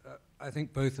 I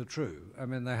think both are true. I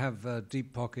mean, they have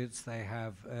deep pockets, they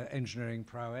have engineering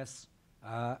prowess,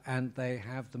 and they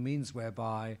have the means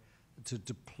whereby to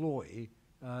deploy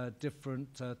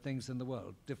different things in the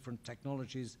world, different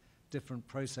technologies, different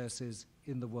processes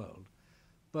in the world.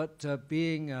 But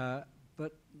in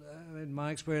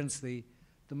my experience, the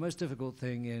most difficult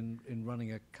thing in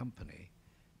running a company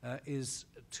is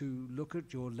to look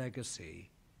at your legacy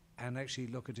and actually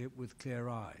look at it with clear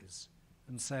eyes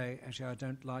and say, actually, I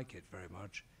don't like it very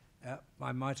much.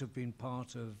 I might have been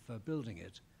part of building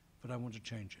it, but I want to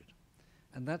change it.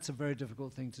 And that's a very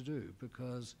difficult thing to do,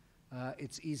 because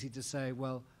it's easy to say,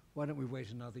 well, why don't we wait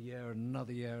another year and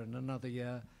another year and another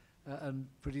year, and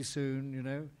pretty soon, you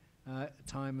know,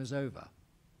 time is over.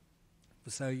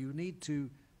 So you need to,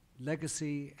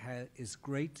 legacy is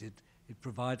great, it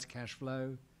provides cash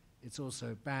flow. It's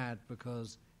also bad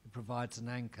because it provides an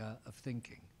anchor of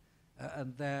thinking.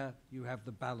 And there you have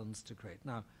the balance to create.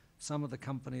 Now, some of the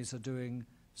companies are doing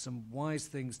some wise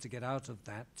things to get out of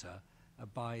that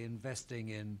by investing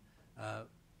in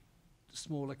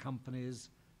smaller companies,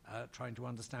 trying to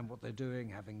understand what they're doing,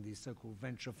 having these so-called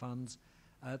venture funds.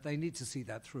 They need to see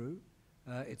that through.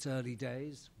 It's early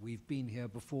days. We've been here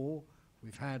before.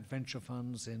 We've had venture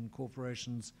funds in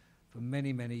corporations for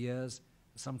many, many years.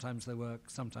 Sometimes they work,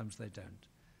 sometimes they don't.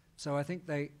 So I think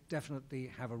they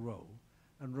definitely have a role.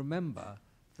 And remember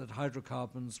that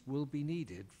hydrocarbons will be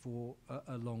needed for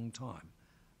a long time.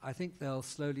 I think they'll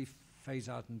slowly phase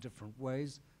out in different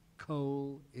ways.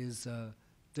 Coal is a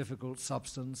difficult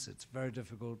substance. It's very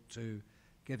difficult to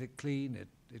get it clean.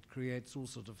 It creates all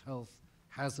sorts of health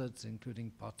hazards,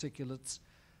 including particulates,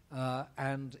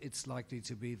 and it's likely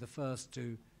to be the first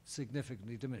to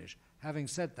significantly diminish. Having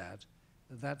said that,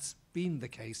 that's been the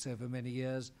case over many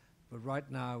years, but right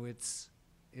now it's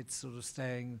sort of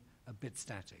staying a bit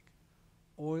static.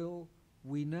 Oil,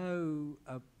 we know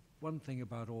one thing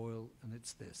about oil, and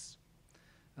it's this,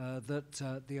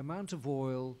 that the amount of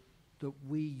oil that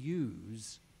we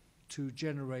use to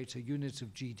generate a unit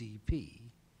of GDP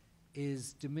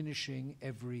is diminishing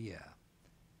every year.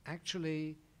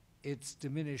 Actually, it's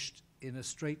diminished in a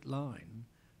straight line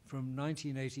from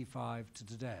 1985 to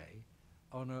today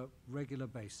on a regular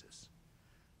basis.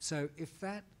 So if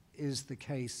that is the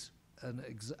case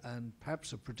and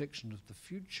perhaps a prediction of the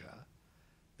future,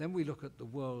 then we look at the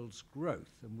world's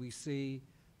growth and we see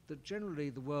that generally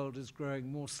the world is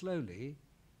growing more slowly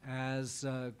as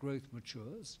growth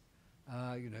matures.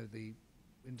 You know, the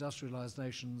industrialized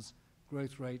nations'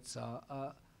 growth rates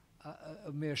are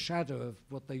a mere shadow of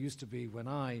what they used to be when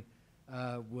I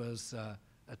was a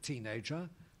teenager.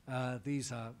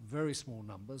 These are very small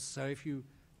numbers. So if you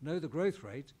know the growth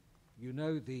rate, you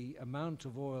know the amount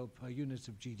of oil per unit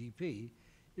of GDP,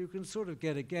 you can sort of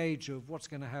get a gauge of what's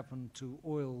going to happen to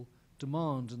oil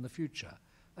demand in the future.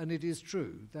 And it is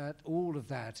true that all of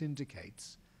that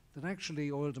indicates that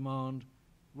actually oil demand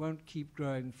won't keep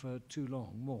growing for too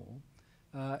long more.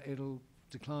 It'll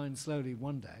decline slowly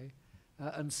one day,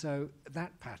 and so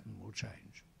that pattern will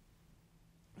change.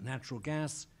 Natural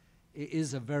gas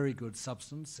is a very good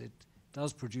substance. It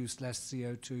does produce less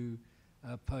CO2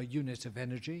 per unit of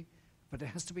energy, but it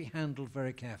has to be handled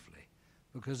very carefully,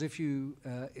 because if you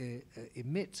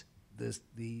emit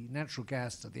the natural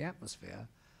gas to the atmosphere,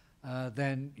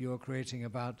 then you're creating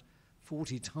about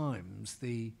 40 times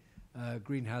the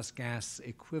greenhouse gas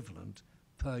equivalent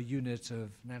per unit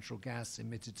of natural gas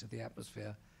emitted to the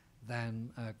atmosphere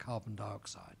than carbon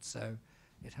dioxide. So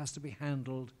it has to be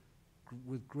handled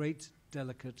with great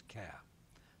delicate care.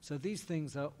 So these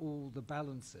things are all the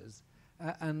balances,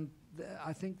 and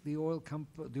I think the oil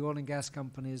and gas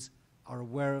companies are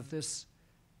aware of this.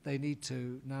 They need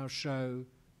to now show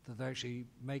that they're actually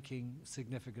making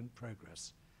significant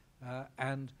progress.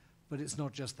 But it's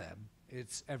not just them,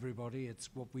 it's everybody,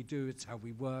 it's what we do, it's how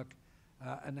we work,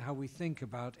 and how we think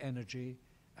about energy,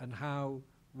 and how,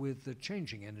 with the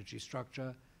changing energy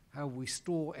structure, how we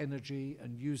store energy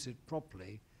and use it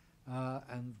properly,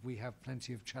 and we have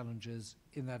plenty of challenges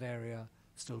in that area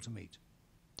still to meet.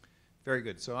 Very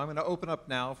good. So I'm going to open up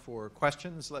now for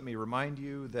questions. Let me remind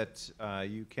you that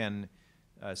you can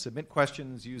submit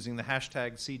questions using the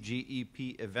hashtag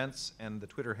CGEP events and the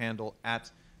Twitter handle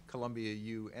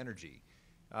 @ColumbiaUEnergy.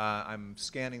 I'm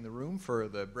scanning the room for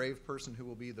the brave person who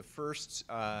will be the first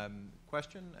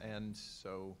question, and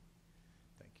so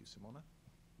thank you, Simona.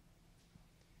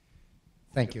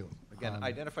 Thank you. Again,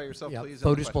 identify yourself, please.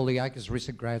 Fotis Poliakis,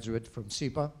 recent graduate from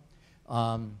SIPA.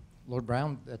 Lord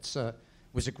Browne, that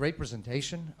was a great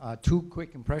presentation. 2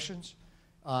 quick impressions.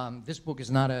 This book is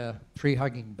not a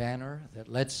tree-hugging banner that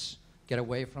let's get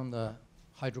away from the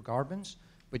hydrocarbons,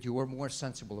 but you were more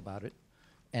sensible about it.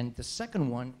 And the second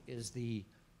one is the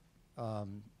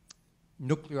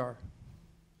nuclear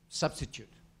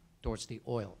substitute towards the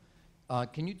oil.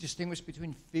 Can you distinguish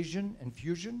between fission and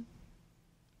fusion?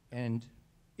 And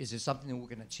is it something that we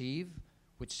can achieve,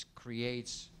 which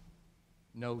creates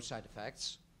no side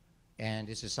effects? And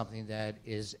is it something that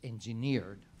is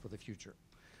engineered for the future?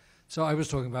 So I was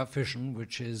talking about fission,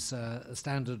 which is a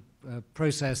standard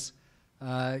process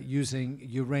using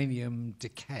uranium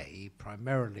decay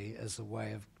primarily as a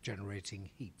way of generating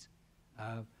heat.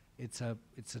 It's a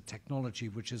technology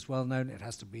which is well known. It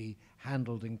has to be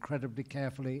handled incredibly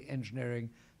carefully, engineering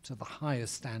to the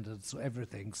highest standards, so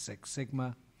everything Six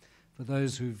Sigma. For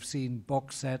those who've seen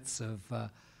box sets of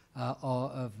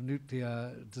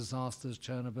nuclear disasters,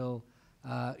 Chernobyl,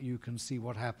 you can see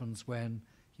what happens when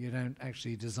you don't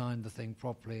actually design the thing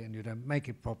properly, and you don't make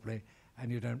it properly,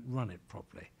 and you don't run it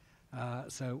properly.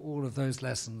 So all of those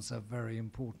lessons are very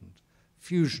important.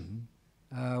 Fusion,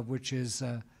 which is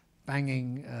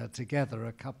banging together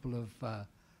a couple of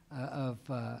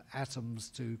atoms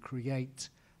to create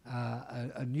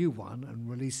a new one and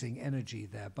releasing energy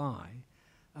thereby,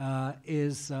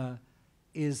 is a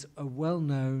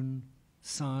well-known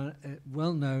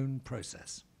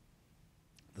process.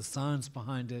 The science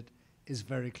behind it is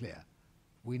very clear.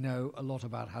 We know a lot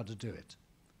about how to do it.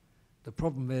 The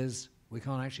problem is we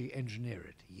can't actually engineer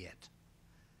it yet.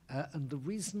 And the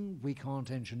reason we can't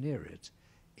engineer it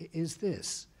is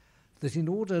this, that in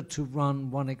order to run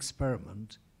one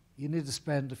experiment, you need to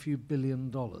spend a few $1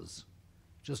 billion,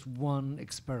 just one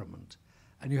experiment.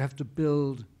 And you have to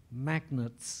build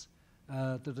magnets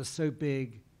that are so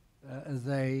big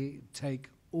they take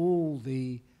all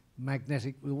the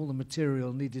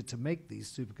material needed to make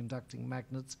these superconducting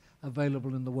magnets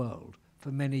available in the world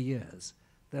for many years.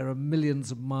 There are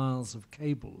millions of miles of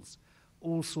cables,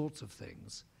 all sorts of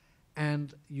things.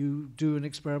 And you do an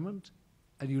experiment,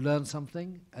 and you learn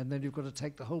something, and then you've got to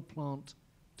take the whole plant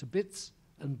to bits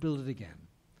and build it again.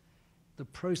 The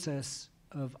process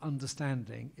of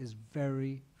understanding is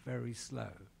very, very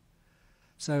slow.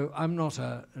 So I'm not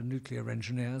a nuclear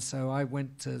engineer, so I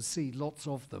went to see lots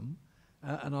of them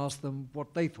and asked them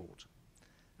what they thought.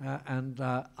 And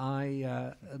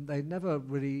they never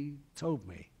really told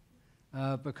me,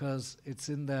 because it's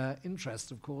in their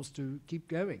interest, of course, to keep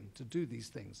going, to do these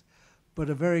things. But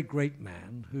a very great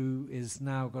man who is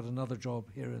now got another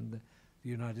job here in the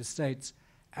United States,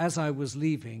 as I was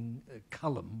leaving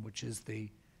Culham, which is the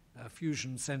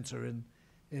fusion center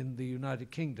in the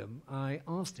United Kingdom, I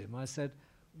asked him, I said,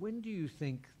 when do you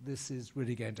think this is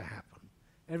really going to happen?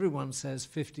 Everyone says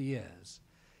 50 years.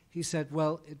 He said,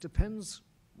 well, it depends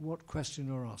what question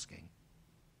you're asking.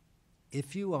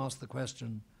 If you ask the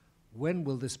question, when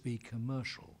will this be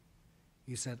commercial?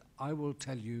 He said, I will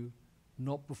tell you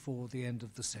not before the end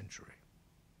of the century.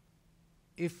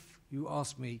 If you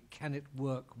ask me, can it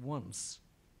work once,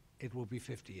 it will be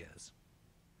 50 years.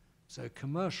 So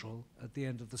commercial at the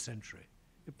end of the century.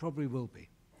 It probably will be.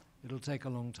 It'll take a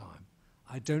long time.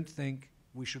 I don't think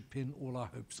we should pin all our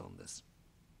hopes on this.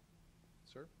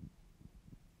 Sir?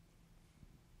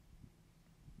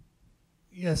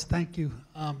 Yes, thank you.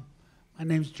 My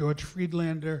name's George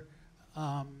Friedlander.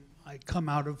 I come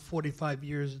out of 45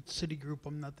 years at Citigroup.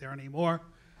 I'm not there anymore.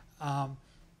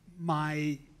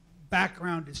 My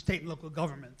background is state and local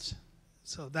governments.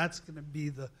 So that's going to be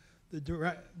the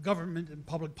direct government and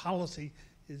public policy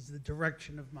is the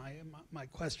direction of my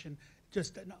question.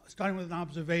 Just starting with an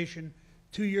observation,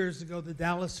 2 years ago, the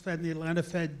Dallas Fed and the Atlanta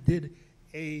Fed did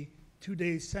a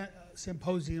 2-day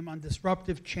symposium on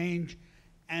disruptive change,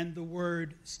 and the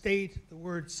word state, the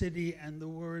word city, and the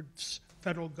words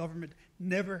federal government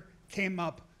never came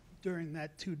up during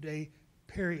that 2-day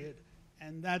period.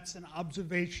 And that's an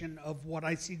observation of what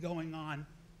I see going on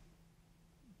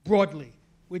broadly,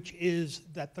 which is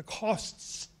that the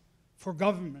costs for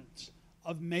governments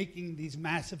of making these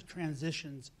massive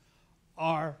transitions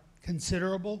are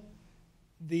considerable.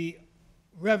 The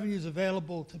revenues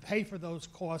available to pay for those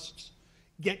costs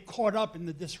get caught up in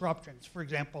the disruptions. For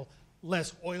example,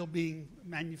 less oil being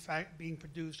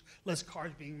produced, less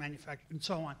cars being manufactured, and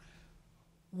so on.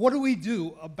 What do we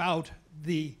do about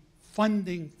the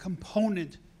funding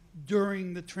component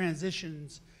during the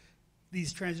transitions,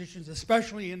 these transitions,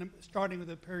 especially starting with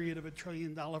a period of $1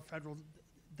 trillion federal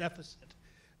deficit,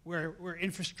 where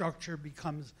infrastructure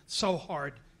becomes so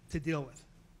hard to deal with?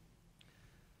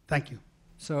 Thank you.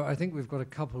 So I think we've got a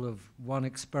couple of one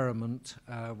experiment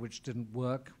which didn't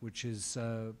work, which is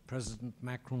President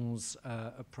Macron's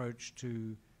approach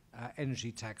to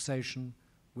energy taxation,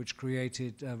 which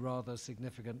created a rather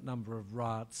significant number of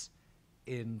riots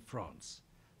in France.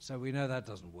 So we know that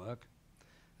doesn't work.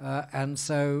 And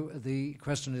so the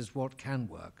question is what can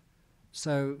work?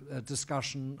 So a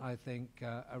discussion, I think,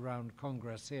 around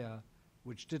Congress here,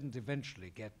 which didn't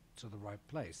eventually get to the right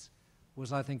place,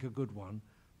 was, I think, a good one,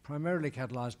 primarily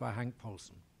catalyzed by Hank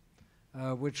Paulson,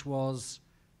 which was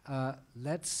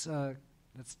let's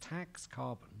tax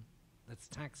carbon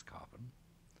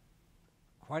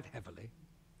quite heavily,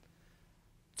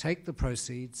 take the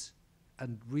proceeds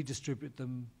and redistribute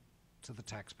them to the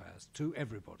taxpayers, to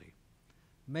everybody.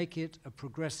 Make it a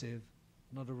progressive,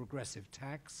 not a regressive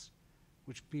tax,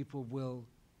 which people will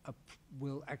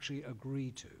actually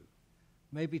agree to.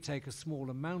 Maybe take a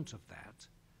small amount of that,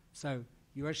 so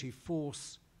you actually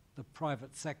force the the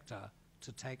private sector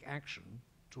to take action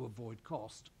to avoid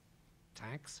cost,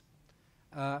 tax,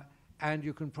 and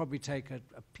you can probably take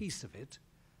a piece of it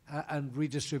and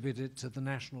redistribute it to the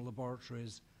national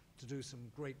laboratories to do some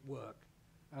great work,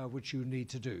 which you need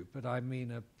to do, but I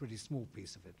mean a pretty small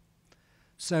piece of it.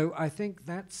 So I think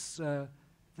that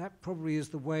probably is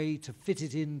the way to fit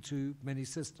it into many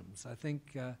systems. I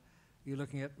think you're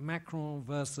looking at Macron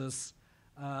versus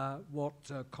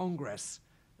what Congress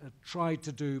tried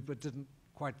to do but didn't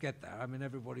quite get there. I mean,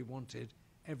 everybody wanted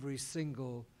every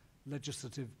single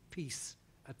legislative piece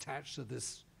attached to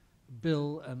this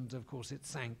bill, and of course it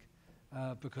sank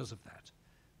because of that.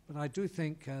 But I do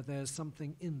think there's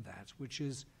something in that, which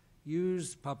is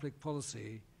use public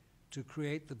policy to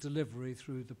create the delivery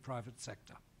through the private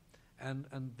sector. And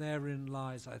therein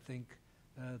lies, I think,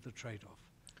 the trade-off.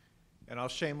 And I'll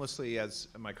shamelessly, as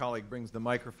my colleague brings the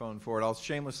microphone forward, I'll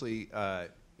shamelessly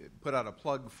put out a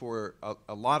plug for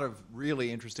a lot of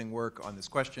really interesting work on this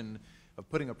question of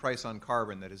putting a price on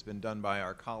carbon that has been done by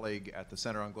our colleague at the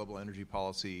Center on Global Energy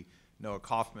Policy, Noah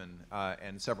Kaufman,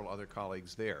 and several other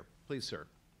colleagues there. Please, sir.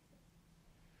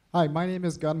 Hi, my name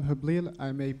is Garm Hublil.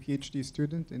 I'm a PhD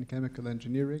student in chemical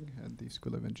engineering at the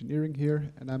School of Engineering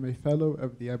here, and I'm a fellow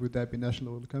of the Abu Dhabi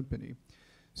National Oil Company.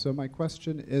 So my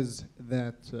question is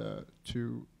that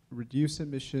to reduce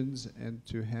emissions and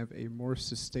to have a more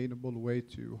sustainable way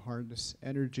to harness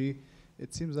energy,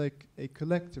 it seems like a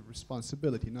collective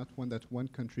responsibility, not one that one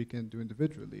country can do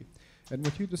individually. And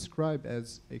what you describe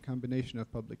as a combination of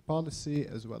public policy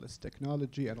as well as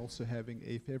technology and also having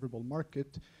a favorable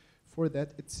market, for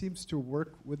that, it seems to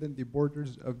work within the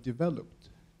borders of developed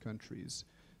countries.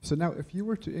 So now, if you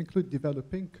were to include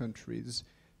developing countries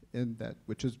in that,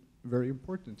 which is very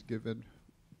important given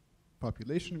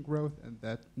population growth and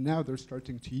that now they're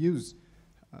starting to use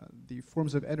the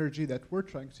forms of energy that we're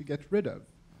trying to get rid of,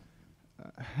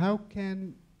 how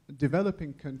can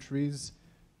developing countries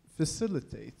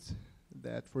facilitate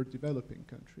that for developing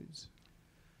countries?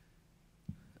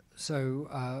 So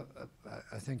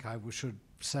I think I should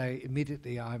say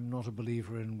immediately I'm not a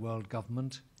believer in world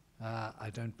government.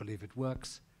 I don't believe it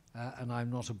works. And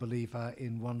I'm not a believer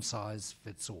in one size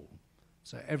fits all.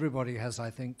 So everybody has,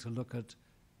 I think, to look at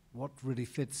what really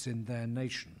fits in their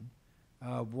nation.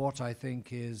 What I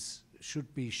think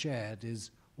should be shared is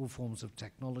all forms of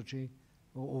technology,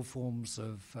 or all forms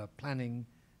of planning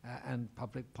and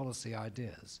public policy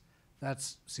ideas. That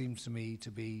seems to me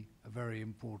to be a very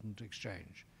important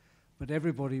exchange. But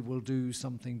everybody will do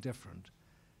something different.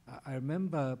 I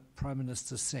remember Prime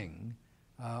Minister Singh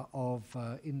of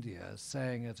India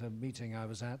saying at a meeting I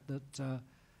was at that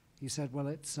he said, well,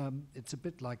 it's a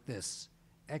bit like this.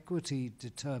 Equity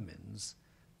determines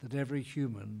that every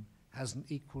human has an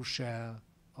equal share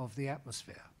of the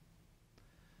atmosphere.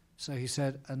 So he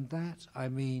said, and that I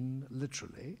mean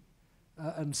literally.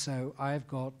 And so I've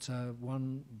got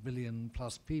 1 billion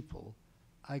plus people.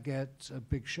 I get a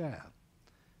big share.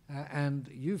 And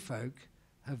you folk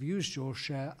have used your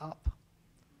share up.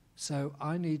 So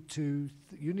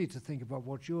you need to think about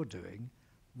what you're doing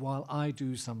while I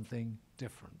do something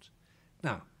different.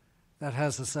 Now, that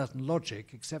has a certain logic,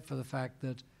 except for the fact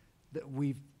that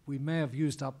we may have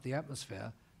used up the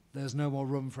atmosphere. There's no more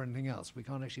room for anything else. We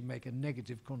can't actually make a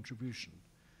negative contribution.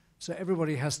 So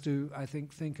everybody has to, I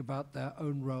think about their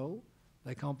own role.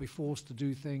 They can't be forced to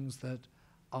do things that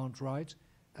aren't right.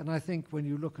 And I think when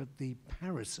you look at the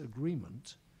Paris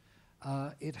Agreement,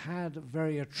 it had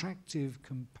very attractive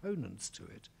components to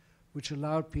it, which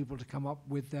allowed people to come up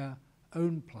with their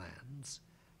own plans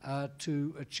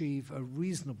to achieve a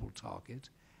reasonable target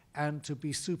and to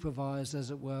be supervised, as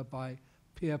it were, by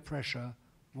peer pressure,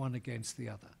 one against the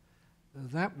other.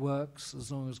 That works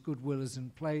as long as goodwill is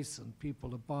in place and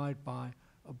people abide by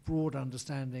a broad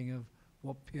understanding of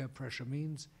what peer pressure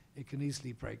means. It can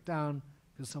easily break down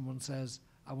because someone says,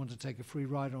 I want to take a free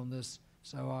ride on this,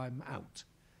 so I'm out.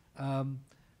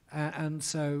 And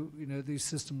so, these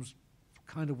systems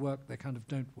kind of work, they kind of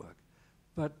don't work.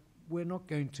 But we're not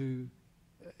going to,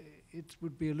 it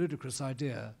would be a ludicrous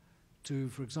idea to,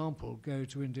 for example, go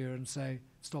to India and say,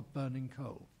 stop burning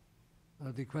coal.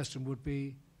 The question would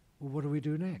be, well, what do we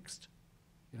do next?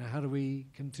 How do we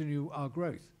continue our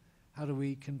growth? How do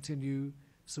we continue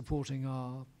supporting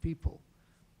our people?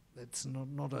 It's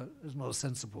not a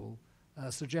sensible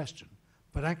suggestion.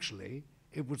 But actually,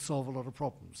 it would solve a lot of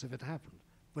problems if it happened.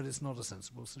 But it's not a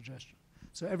sensible suggestion.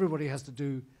 So everybody has to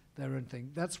do their own thing.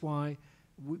 That's why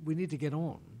we need to get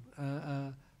on,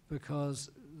 because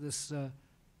this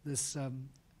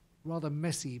rather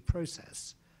messy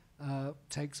process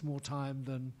takes more time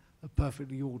than a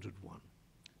perfectly ordered one.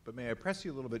 But may I press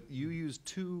you a little bit? You used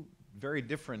two very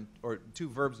different, or two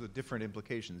verbs with different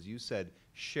implications. You said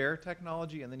share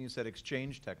technology, and then you said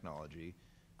exchange technology.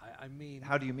 I mean,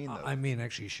 how do you mean those? I mean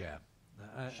actually share.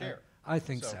 Share. I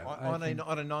think so. On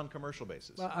a non-commercial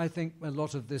basis. Well, I think a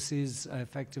lot of this is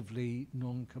effectively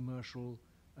non-commercial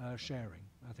sharing.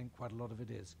 I think quite a lot of it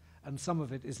is, and some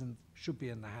of it should be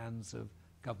in the hands of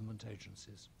government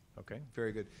agencies. Okay,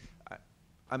 very good.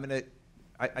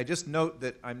 I just note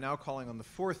that I'm now calling on the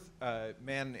fourth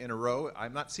man in a row.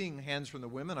 I'm not seeing hands from the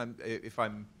women. If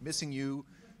I'm missing you,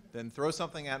 then throw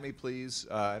something at me, please.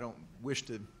 I don't wish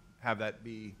to have that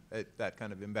be that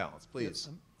kind of imbalance. Please. Yes,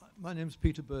 my name's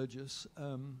Peter Burgess.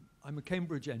 I'm a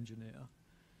Cambridge engineer.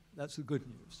 That's the good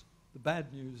news. The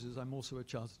bad news is I'm also a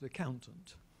chartered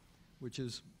accountant, which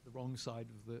is the wrong side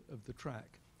of the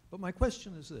track. But my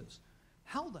question is this: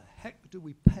 how the heck do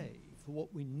we pay for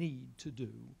what we need to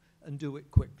do and do it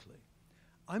quickly?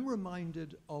 I'm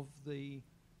reminded of the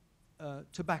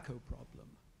tobacco problem.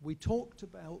 We talked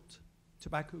about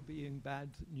tobacco being bad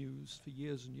news for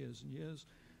years and years and years,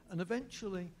 and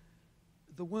eventually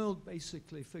the world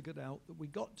basically figured out that we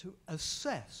got to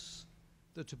assess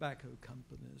the tobacco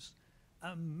companies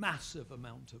a massive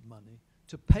amount of money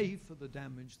to pay for the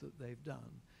damage that they've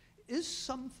done. Is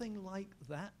something like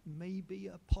that maybe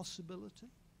a possibility?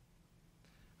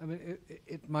 I mean,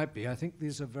 it might be. I think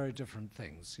these are very different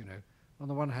things. You know, on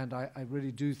the one hand, I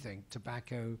really do think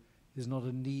tobacco is not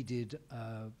a needed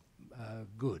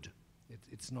good.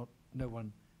 It's not. No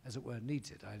one, as it were,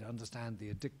 needs it. I understand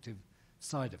the addictive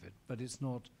side of it, but it's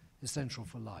not essential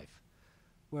for life,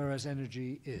 whereas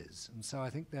energy is. And so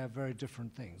I think they're very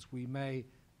different things. We may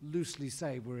loosely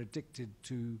say we're addicted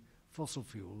to fossil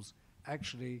fuels.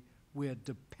 Actually, we're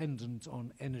dependent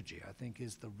on energy, I think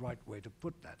is the right way to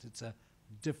put that. It's a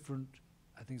different,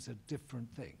 I think it's a different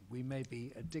thing. We may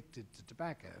be addicted to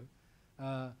tobacco,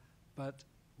 but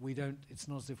we don't, it's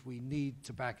not as if we need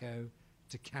tobacco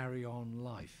to carry on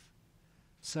life.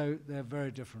 So they're very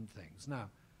different things.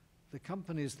 Now, the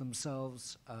companies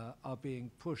themselves are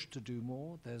being pushed to do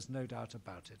more. There's no doubt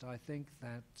about it. I think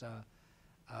that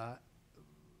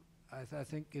I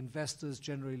think investors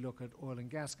generally look at oil and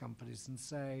gas companies and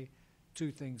say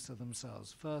two things to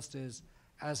themselves. First is,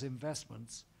 as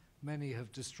investments, many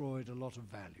have destroyed a lot of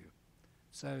value.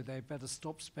 So they better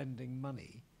stop spending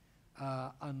money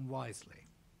unwisely.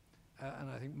 And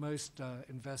I think most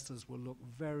investors will look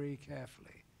very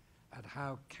carefully at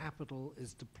how capital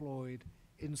is deployed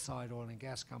inside oil and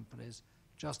gas companies,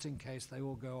 just in case they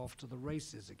all go off to the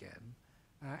races again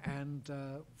and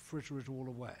fritter it all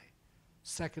away.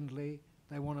 Secondly,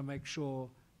 they want to make sure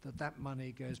that that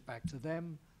money goes back to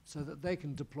them so that they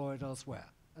can deploy it elsewhere.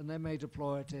 And they may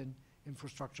deploy it in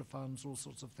infrastructure funds, all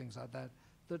sorts of things like that,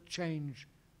 that change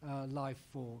life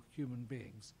for human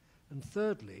beings. And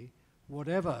thirdly,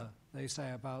 whatever they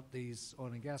say about these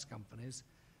oil and gas companies,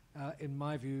 in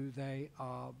my view, they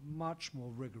are much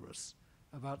more rigorous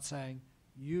about saying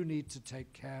you need to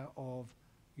take care of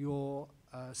your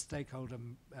stakeholder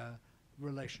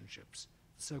relationships,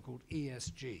 so-called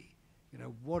ESG. You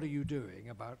know, what are you doing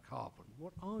about carbon?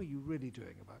 What are you really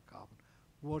doing about carbon?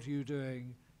 What are you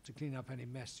doing to clean up any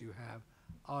mess you have?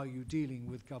 Are you dealing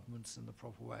with governments in the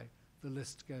proper way? The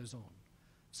list goes on.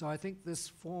 So I think this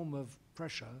form of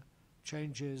pressure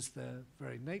changes the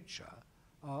very nature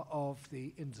of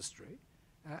the industry,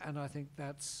 and I think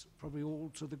that's probably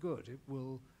all to the good. It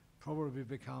will probably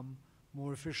become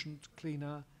more efficient,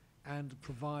 cleaner, and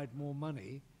provide more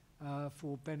money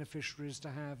for beneficiaries to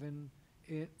have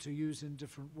to use in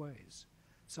different ways.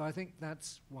 So I think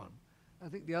that's one. I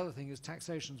think the other thing is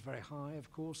taxation is very high,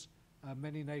 of course.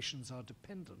 Many nations are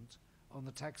dependent on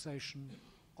the taxation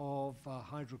of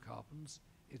hydrocarbons.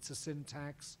 It's a sin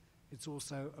tax. It's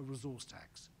also a resource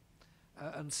tax.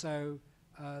 And so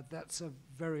that's a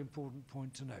very important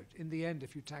point to note. In the end,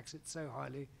 if you tax it so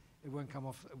highly, it won't come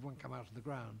out of the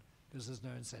ground because there's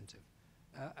no incentive.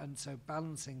 And so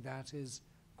balancing that is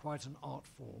quite an art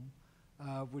form,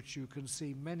 which you can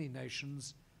see many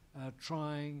nations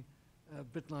trying, a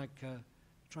bit like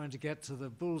trying to get to the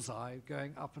bullseye,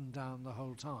 going up and down the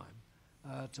whole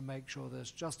time to make sure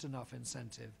there's just enough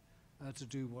incentive to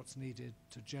do what's needed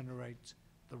to generate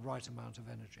the right amount of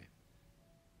energy.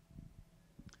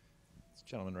 This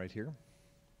gentleman right here.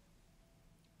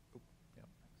 Oh, yeah.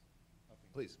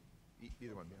 Please,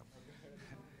 either one.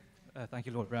 Yeah. Thank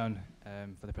you, Lord Browne,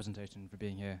 for the presentation, for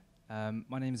being here.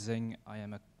 My name is Zing. I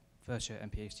am a first-year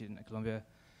MPA student at Columbia.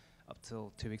 Up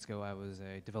till 2 weeks ago, I was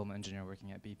a development engineer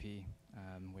working at BP,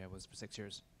 where I was for 6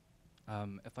 years.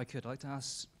 If I could, I'd like to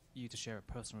ask you to share a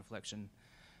personal reflection,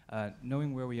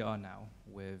 knowing where we are now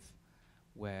with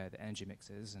where the energy mix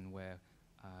is and where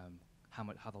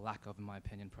how the lack of, in my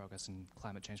opinion, progress in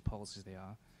climate change policies they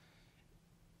are.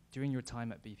 During your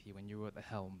time at BP, when you were at the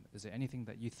helm, is there anything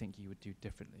that you think you would do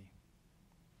differently?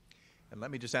 And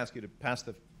let me just ask you to pass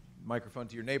the microphone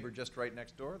to your neighbor just right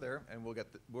next door there, and we'll get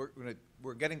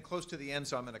we're getting close to the end,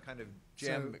 so I'm going to kind of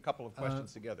jam a couple of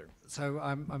questions together. So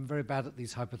I'm very bad at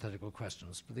these hypothetical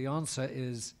questions, but the answer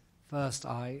is, first,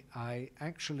 I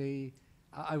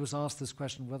was asked this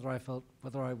question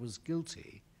whether I was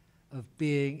guilty of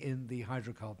being in the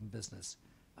hydrocarbon business.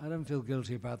 I don't feel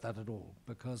guilty about that at all,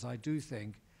 because I do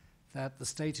think that the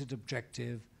stated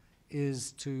objective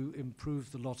is to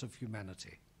improve the lot of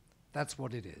humanity. That's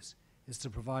what it is to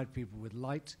provide people with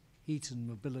light, heat, and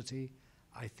mobility.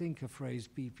 I think a phrase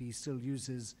BP still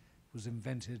uses was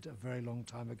invented a very long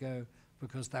time ago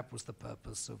because that was the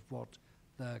purpose of what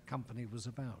the company was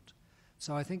about.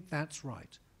 So I think that's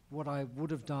right. What I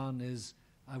would have done is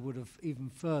I would have even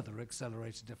further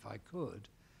accelerated, if I could,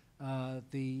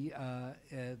 the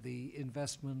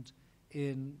investment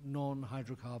in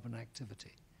non-hydrocarbon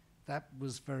activity. That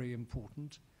was very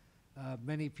important.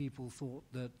 Many people thought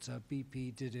that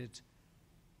BP did it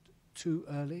too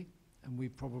early, and we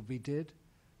probably did,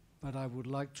 but I would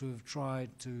like to have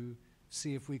tried to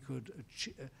see if we could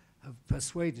have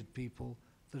persuaded people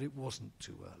that it wasn't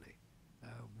too early.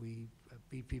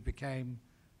 BP became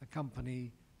a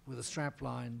company with a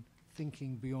strapline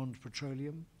thinking beyond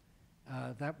petroleum.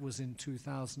 That was in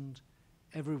 2000.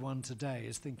 Everyone today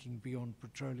is thinking beyond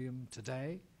petroleum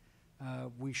today.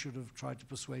 We should have tried to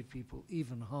persuade people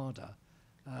even harder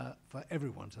for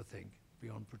everyone to think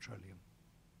beyond petroleum.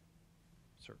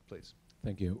 Sir, please.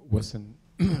 Thank you. Weston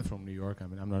from New York. I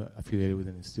mean, I'm not affiliated with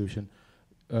an institution.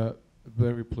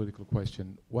 Very political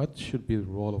question. What should be the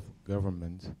role of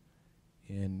government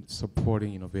in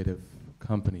supporting innovative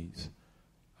companies?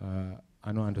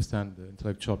 I don't understand the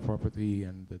intellectual property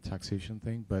and the taxation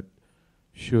thing, but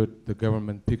should the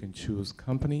government pick and choose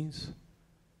companies,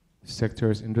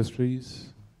 sectors,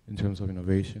 industries, in terms of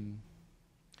innovation?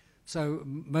 So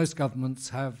most governments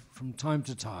have, from time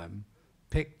to time,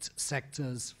 picked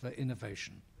sectors for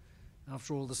innovation.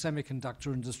 After all, the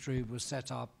semiconductor industry was set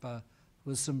up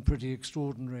with some pretty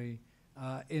extraordinary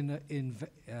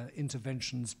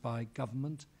interventions by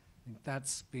government. I think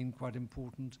that's been quite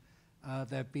important.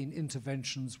 There have been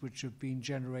interventions which have been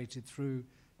generated through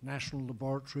national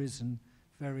laboratories in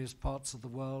various parts of the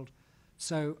world.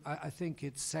 So I think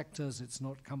it's sectors, it's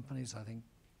not companies. I think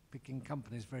picking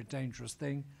companies is a very dangerous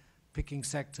thing. Picking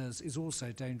sectors is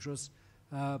also dangerous,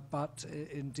 but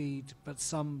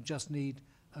some just need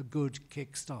a good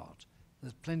kickstart.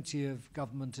 There's plenty of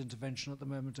government intervention at the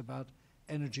moment about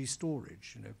energy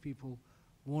storage. You know, people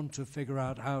want to figure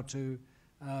out how to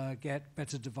get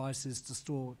better devices to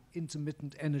store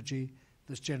intermittent energy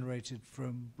that's generated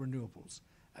from renewables.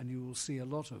 And you will see a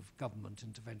lot of government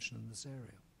intervention in this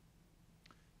area.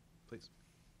 Please.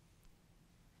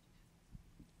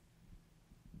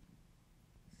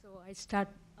 So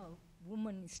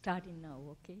woman is starting now,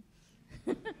 okay?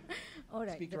 All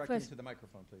right. Speak directly into the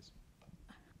microphone, please.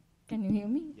 Can you hear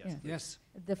me? Yes. Yeah. Yes.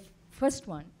 The first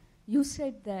one, you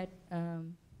said that,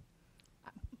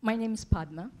 my name is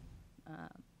Padma.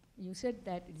 You said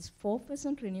that it is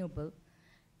 4% renewable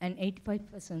and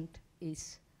 85%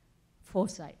 is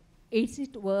foresight. Is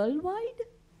it worldwide?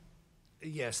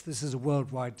 Yes, this is a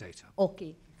worldwide data.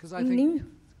 Okay. Because I think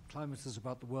climate is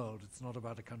about the world, it's not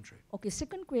about a country. Okay,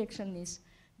 second question is,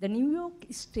 the New York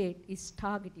State is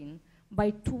targeting by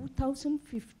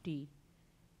 2050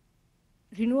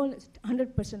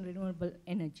 100% renewable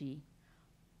energy.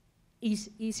 Is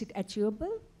it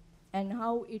achievable, and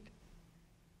how it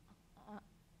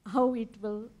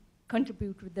will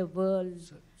contribute to the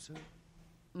world's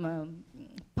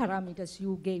parameters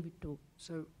you gave it to?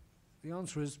 So the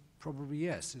answer is probably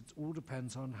yes. It all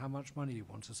depends on how much money you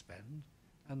want to spend,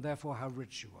 and therefore how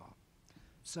rich you are.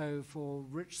 So for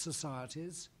rich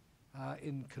societies,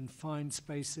 in confined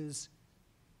spaces,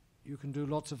 you can do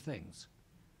lots of things.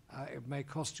 It may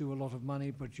cost you a lot of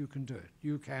money, but you can do it.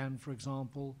 You can, for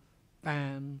example,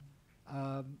 ban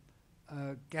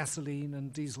gasoline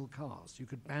and diesel cars. You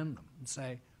could ban them and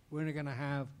say, we're only going to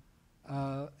have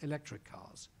electric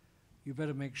cars. You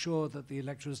better make sure that the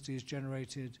electricity is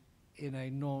generated in a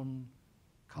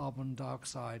non-carbon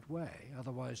dioxide way.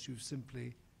 Otherwise, you've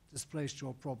simply displaced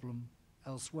your problem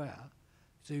elsewhere.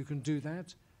 So you can do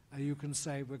that. You can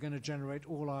say, we're going to generate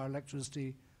all our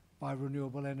electricity by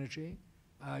renewable energy.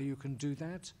 You can do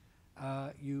that.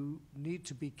 You need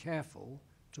to be careful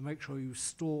to make sure you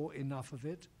store enough of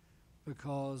it,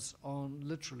 because on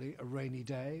literally a rainy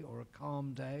day or a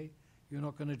calm day, you're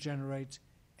not going to generate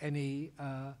any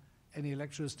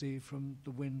electricity from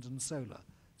the wind and solar.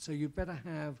 So you'd better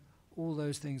have all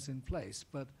those things in place.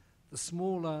 But the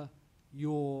smaller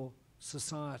your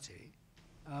society,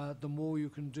 the more you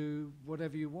can do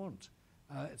whatever you want.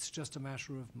 It's just a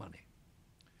matter of money.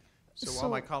 So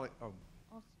while my colleague, one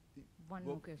well,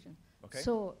 more question. okay.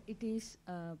 So it is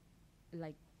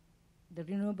like the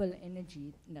renewable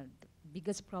energy, the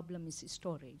biggest problem is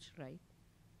storage, right?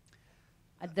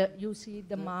 You see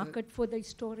the market for the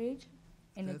storage,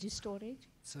 energy storage?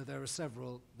 So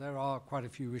there are quite a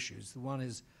few issues. The one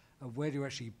is where do you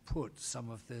actually put some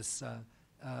of this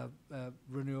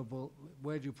renewable,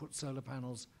 where do you put solar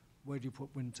panels, where do you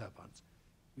put wind turbines?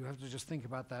 You have to just think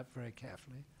about that very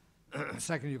carefully.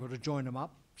 Second, you've got to join them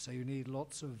up, so you need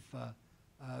lots of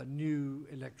new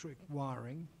electric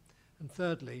wiring. And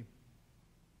thirdly,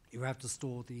 you have to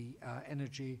store the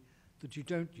energy that you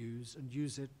don't use and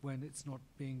use it when it's not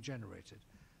being generated.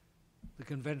 The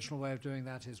conventional way of doing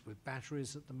that is with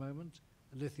batteries at the moment,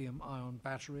 lithium-ion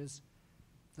batteries.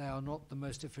 They are not the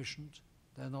most efficient,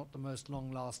 they're not the most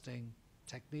long-lasting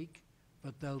technique,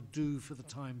 but they'll do for the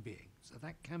time being. So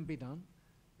that can be done.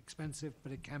 Expensive,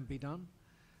 but it can be done.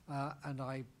 And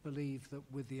I believe that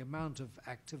with the amount of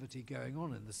activity going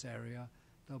on in this area,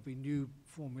 there'll be new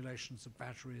formulations of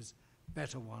batteries,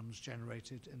 better ones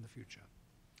generated in the future.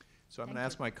 So I'm going to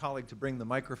ask my colleague to bring the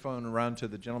microphone around to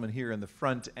the gentleman here in the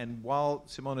front. And while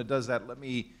Simona does that, let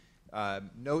me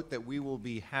note that we will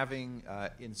be having,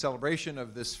 in celebration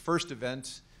of this first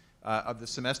event of the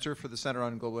semester for the Center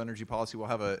on Global Energy Policy, we'll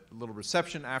have a little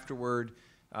reception afterward.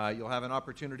 You'll have an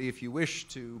opportunity, if you wish,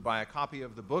 to buy a copy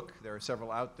of the book. There are several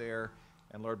out there.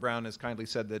 And Lord Browne has kindly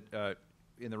said that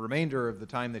in the remainder of the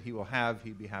time that he will have,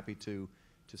 he'd be happy to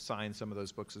sign some of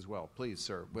those books as well. Please,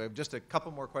 sir. We have just a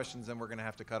couple more questions, and we're going to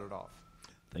have to cut it off.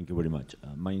 Thank you very much.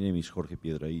 My name is Jorge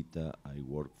Piedrahita. I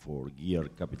work for Gear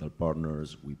Capital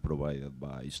Partners. We provide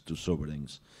advice to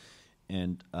sovereigns.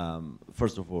 And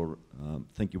first of all,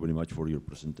 thank you very much for your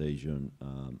presentation,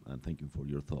 and thank you for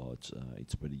your thoughts.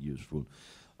 It's very useful.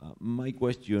 My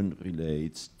question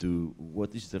relates to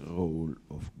what is the role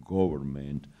of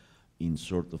government in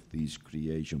sort of this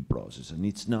creation process. And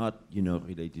it's not,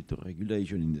 related to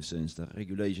regulation in the sense that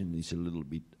regulation is a little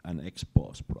bit an ex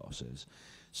post process.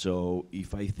 So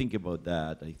if I think about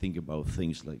that, I think about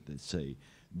things like, let's say,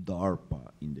 DARPA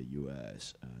in the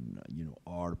US and,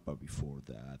 ARPA before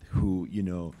that, who,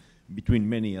 between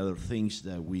many other things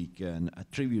that we can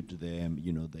attribute to them,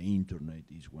 the internet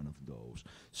is one of those.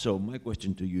 So my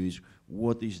question to you is,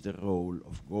 what is the role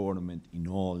of government in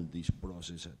all this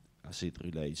process as it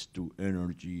relates to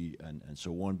energy and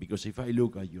so on? Because if I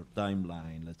look at your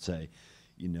timeline, let's say,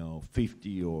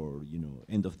 50 or,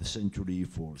 end of the century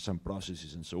for some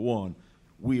processes and so on,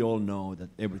 we all know that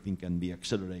everything can be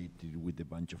accelerated with a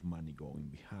bunch of money going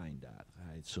behind that,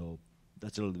 right? So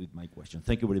that's a little bit my question.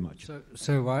 Thank you very much.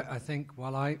 So I think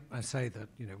while I say that,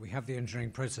 we have the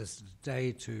engineering process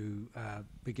today to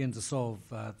begin to solve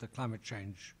the climate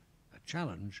change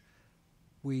challenge,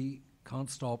 we can't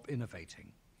stop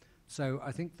innovating. So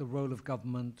I think the role of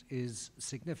government is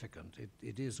significant.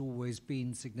 It has always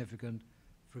been significant,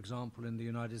 for example, in the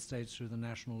United States through the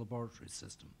national laboratory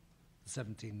system, the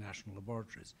 17 national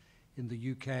laboratories. In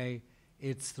the UK,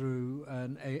 it's through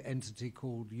an entity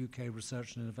called UK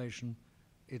Research and Innovation.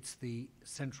 It's the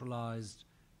centralized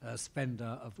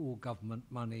spender of all government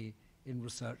money in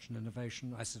research and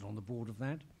innovation. I sit on the board of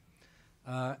that.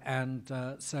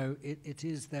 So it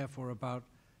is therefore about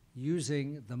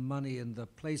using the money in the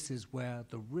places where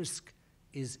the risk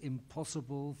is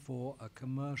impossible for a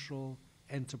commercial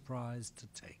enterprise to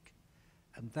take.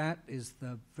 And that is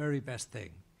the very best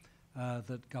thing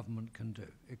that government can do.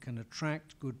 It can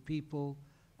attract good people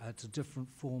to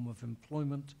different form of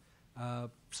employment.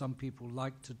 Some people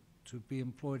like to be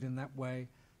employed in that way,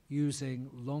 using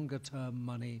longer-term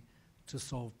money to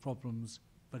solve problems,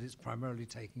 but it's primarily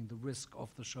taking the risk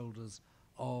off the shoulders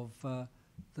of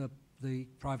the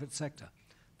private sector.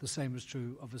 The same is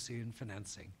true, obviously, in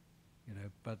financing,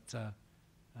 but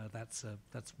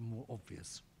that's more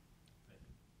obvious.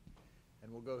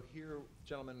 And we'll go here,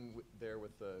 gentleman there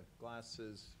with the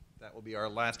glasses. That will be our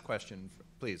last question.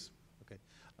 Please. Okay.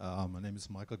 My name is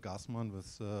Michael Gassmann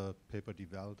with Paper Die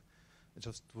Welt. I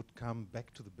just would come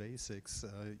back to the basics.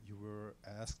 You were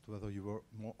asked whether you were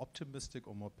more optimistic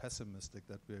or more pessimistic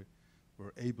that we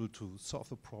were able to solve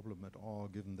the problem at all,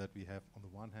 given that we have, on the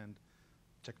one hand,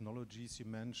 technologies you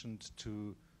mentioned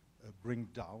to bring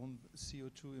down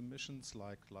CO2 emissions,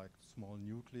 like small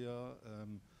nuclear,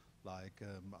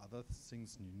 other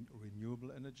things,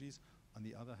 renewable energies. On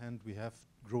the other hand, we have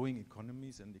growing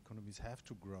economies, and economies have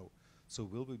to grow. So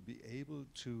will we be able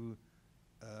to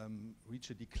reach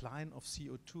a decline of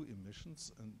CO2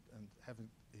 emissions and having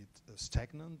it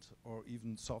stagnant or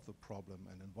even solve the problem?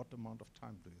 And in what amount of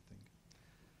time do you think?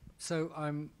 So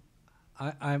I'm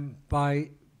by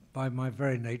my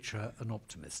very nature an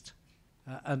optimist.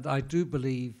 And I do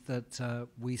believe that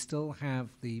we still have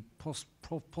the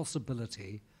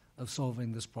possibility of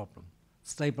solving this problem,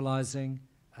 stabilizing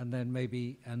and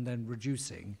then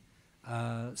reducing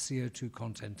CO2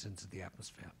 content into the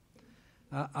atmosphere.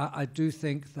 I do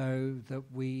think, though, that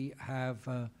we have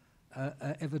a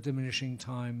ever-diminishing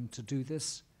time to do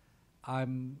this.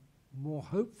 I'm more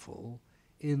hopeful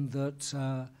in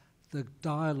that the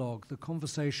dialogue, the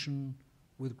conversation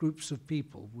with groups of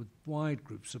people, with wide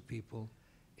groups of people,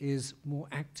 is more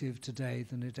active today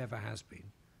than it ever has been.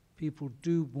 People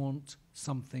do want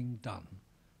something done.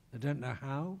 They don't know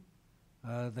how.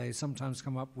 They sometimes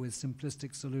come up with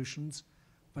simplistic solutions,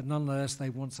 but nonetheless they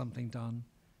want something done,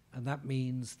 and that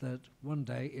means that one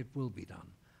day it will be done.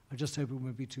 I just hope it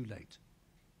won't be too late.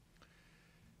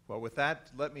 Well, with that,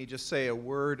 let me just say a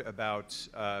word about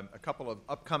a couple of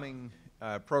upcoming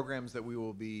programs that we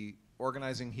will be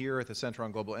organizing here at the Center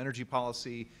on Global Energy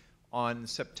Policy on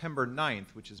September 9th,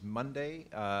 which is Monday.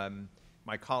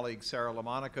 My colleague Sarah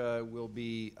LaMonica will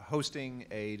be hosting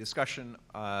a discussion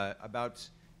about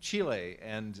Chile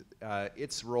and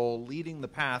its role leading the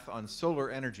path on solar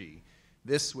energy.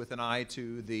 This with an eye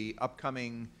to the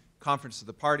upcoming Conference of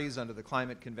the Parties under the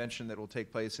Climate Convention that will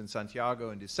take place in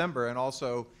Santiago in December, and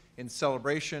also in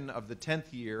celebration of the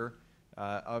 10th year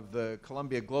of the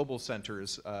Columbia Global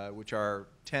Centers, which are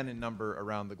 10 in number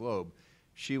around the globe.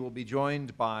 She will be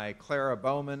joined by Clara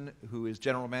Bowman, who is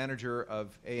General Manager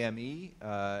of AME,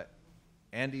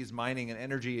 Andes Mining and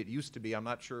Energy. It used to be, I'm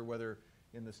not sure whether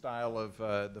in the style of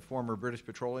the former British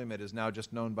Petroleum, it is now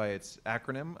just known by its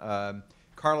acronym.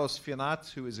 Carlos Fianat,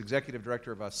 who is Executive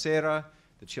Director of ACERA,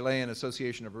 the Chilean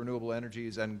Association of Renewable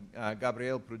Energies, and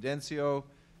Gabriel Prudencio,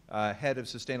 Head of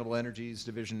Sustainable Energies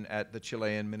Division at the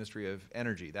Chilean Ministry of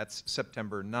Energy. That's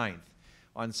September 9th.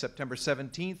 On September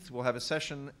 17th, we'll have a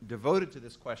session devoted to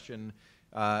this question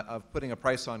of putting a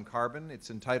price on carbon. It's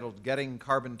entitled Getting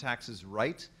Carbon Taxes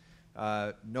Right.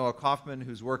 Noah Kaufman,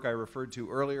 whose work I referred to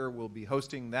earlier, will be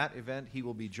hosting that event. He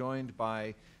will be joined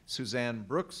by Suzanne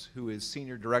Brooks, who is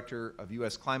Senior Director of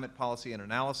U.S. Climate Policy and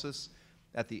Analysis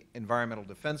at the Environmental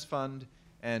Defense Fund,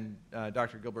 and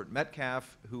Dr. Gilbert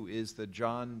Metcalf, who is the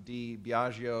John D.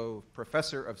 Biagio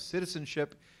Professor of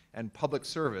Citizenship and Public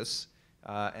Service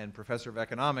and Professor of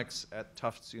Economics at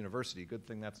Tufts University. Good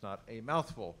thing that's not a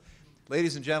mouthful.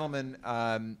 Ladies and gentlemen,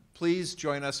 please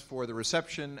join us for the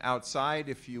reception outside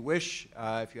if you wish,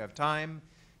 if you have time.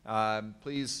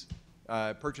 Please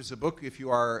purchase a book if you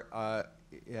are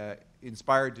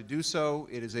inspired to do so.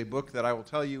 It is a book that I will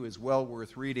tell you is well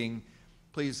worth reading.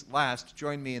 Please, last,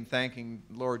 join me in thanking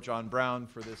Lord John Browne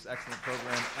for this excellent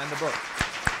program and the book.